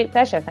absolute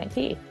pleasure. Thank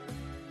you.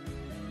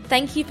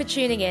 Thank you for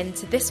tuning in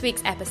to this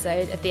week's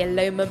episode of the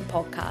Elopement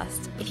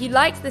Podcast. If you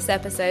liked this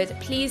episode,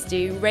 please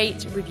do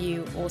rate,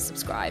 review, or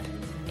subscribe.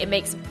 It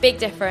makes a big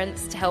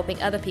difference to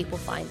helping other people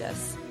find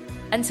us.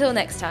 Until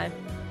next time.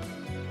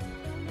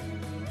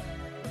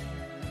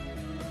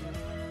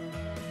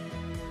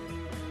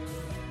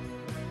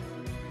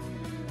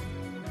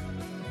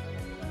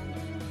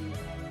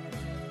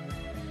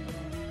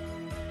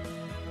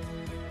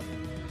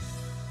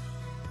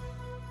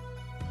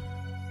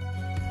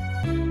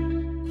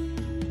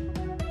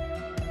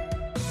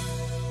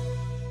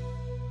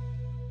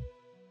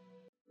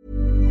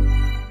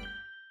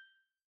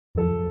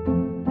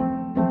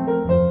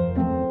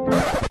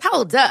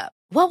 Hold up.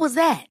 What was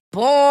that?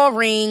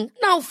 Boring.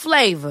 No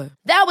flavor.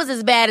 That was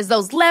as bad as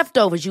those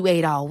leftovers you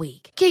ate all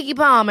week. Keke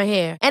Palmer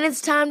here. And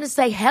it's time to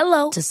say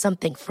hello to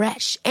something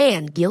fresh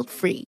and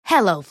guilt-free.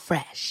 Hello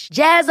Fresh.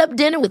 Jazz up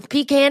dinner with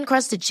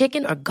pecan-crusted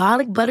chicken or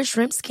garlic butter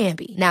shrimp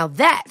scampi. Now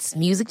that's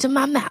music to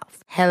my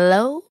mouth.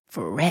 Hello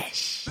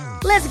Fresh.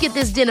 Let's get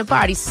this dinner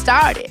party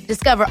started.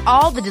 Discover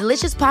all the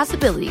delicious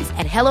possibilities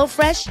at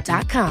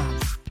HelloFresh.com.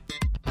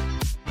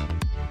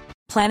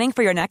 Planning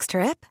for your next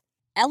trip?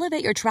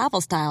 Elevate your travel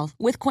style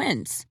with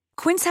Quince.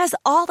 Quince has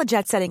all the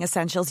jet-setting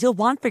essentials you'll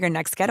want for your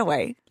next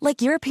getaway,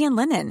 like European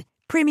linen,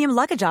 premium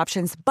luggage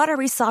options,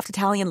 buttery soft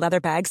Italian leather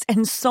bags,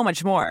 and so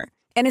much more.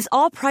 And is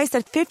all priced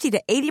at 50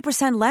 to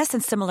 80% less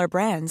than similar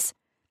brands.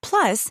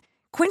 Plus,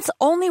 Quince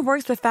only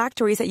works with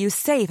factories that use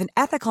safe and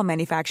ethical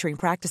manufacturing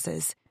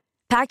practices.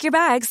 Pack your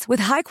bags with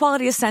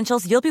high-quality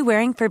essentials you'll be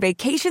wearing for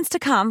vacations to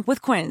come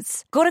with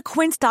Quince. Go to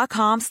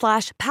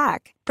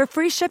quince.com/pack for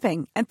free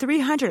shipping and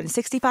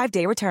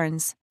 365-day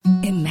returns.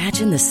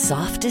 Imagine the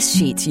softest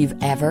sheets you've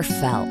ever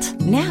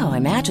felt. Now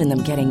imagine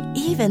them getting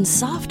even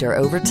softer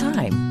over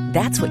time.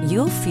 That's what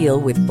you'll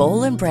feel with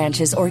Boll &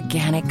 Branch's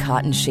organic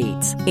cotton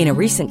sheets. In a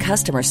recent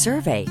customer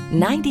survey,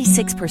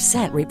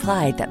 96%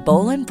 replied that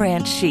Boll &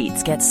 Branch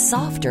sheets get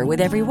softer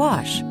with every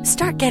wash.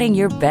 Start getting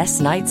your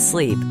best night's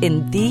sleep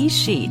in these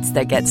sheets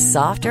that get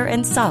softer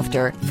and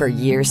softer for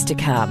years to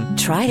come.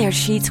 Try their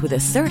sheets with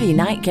a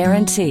 30-night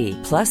guarantee.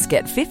 Plus,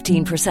 get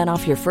 15%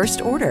 off your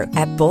first order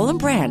at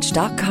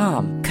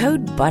bollandbranch.com.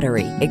 Code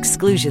BUTTERY.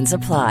 Exclusions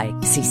apply.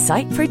 See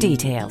site for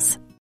details.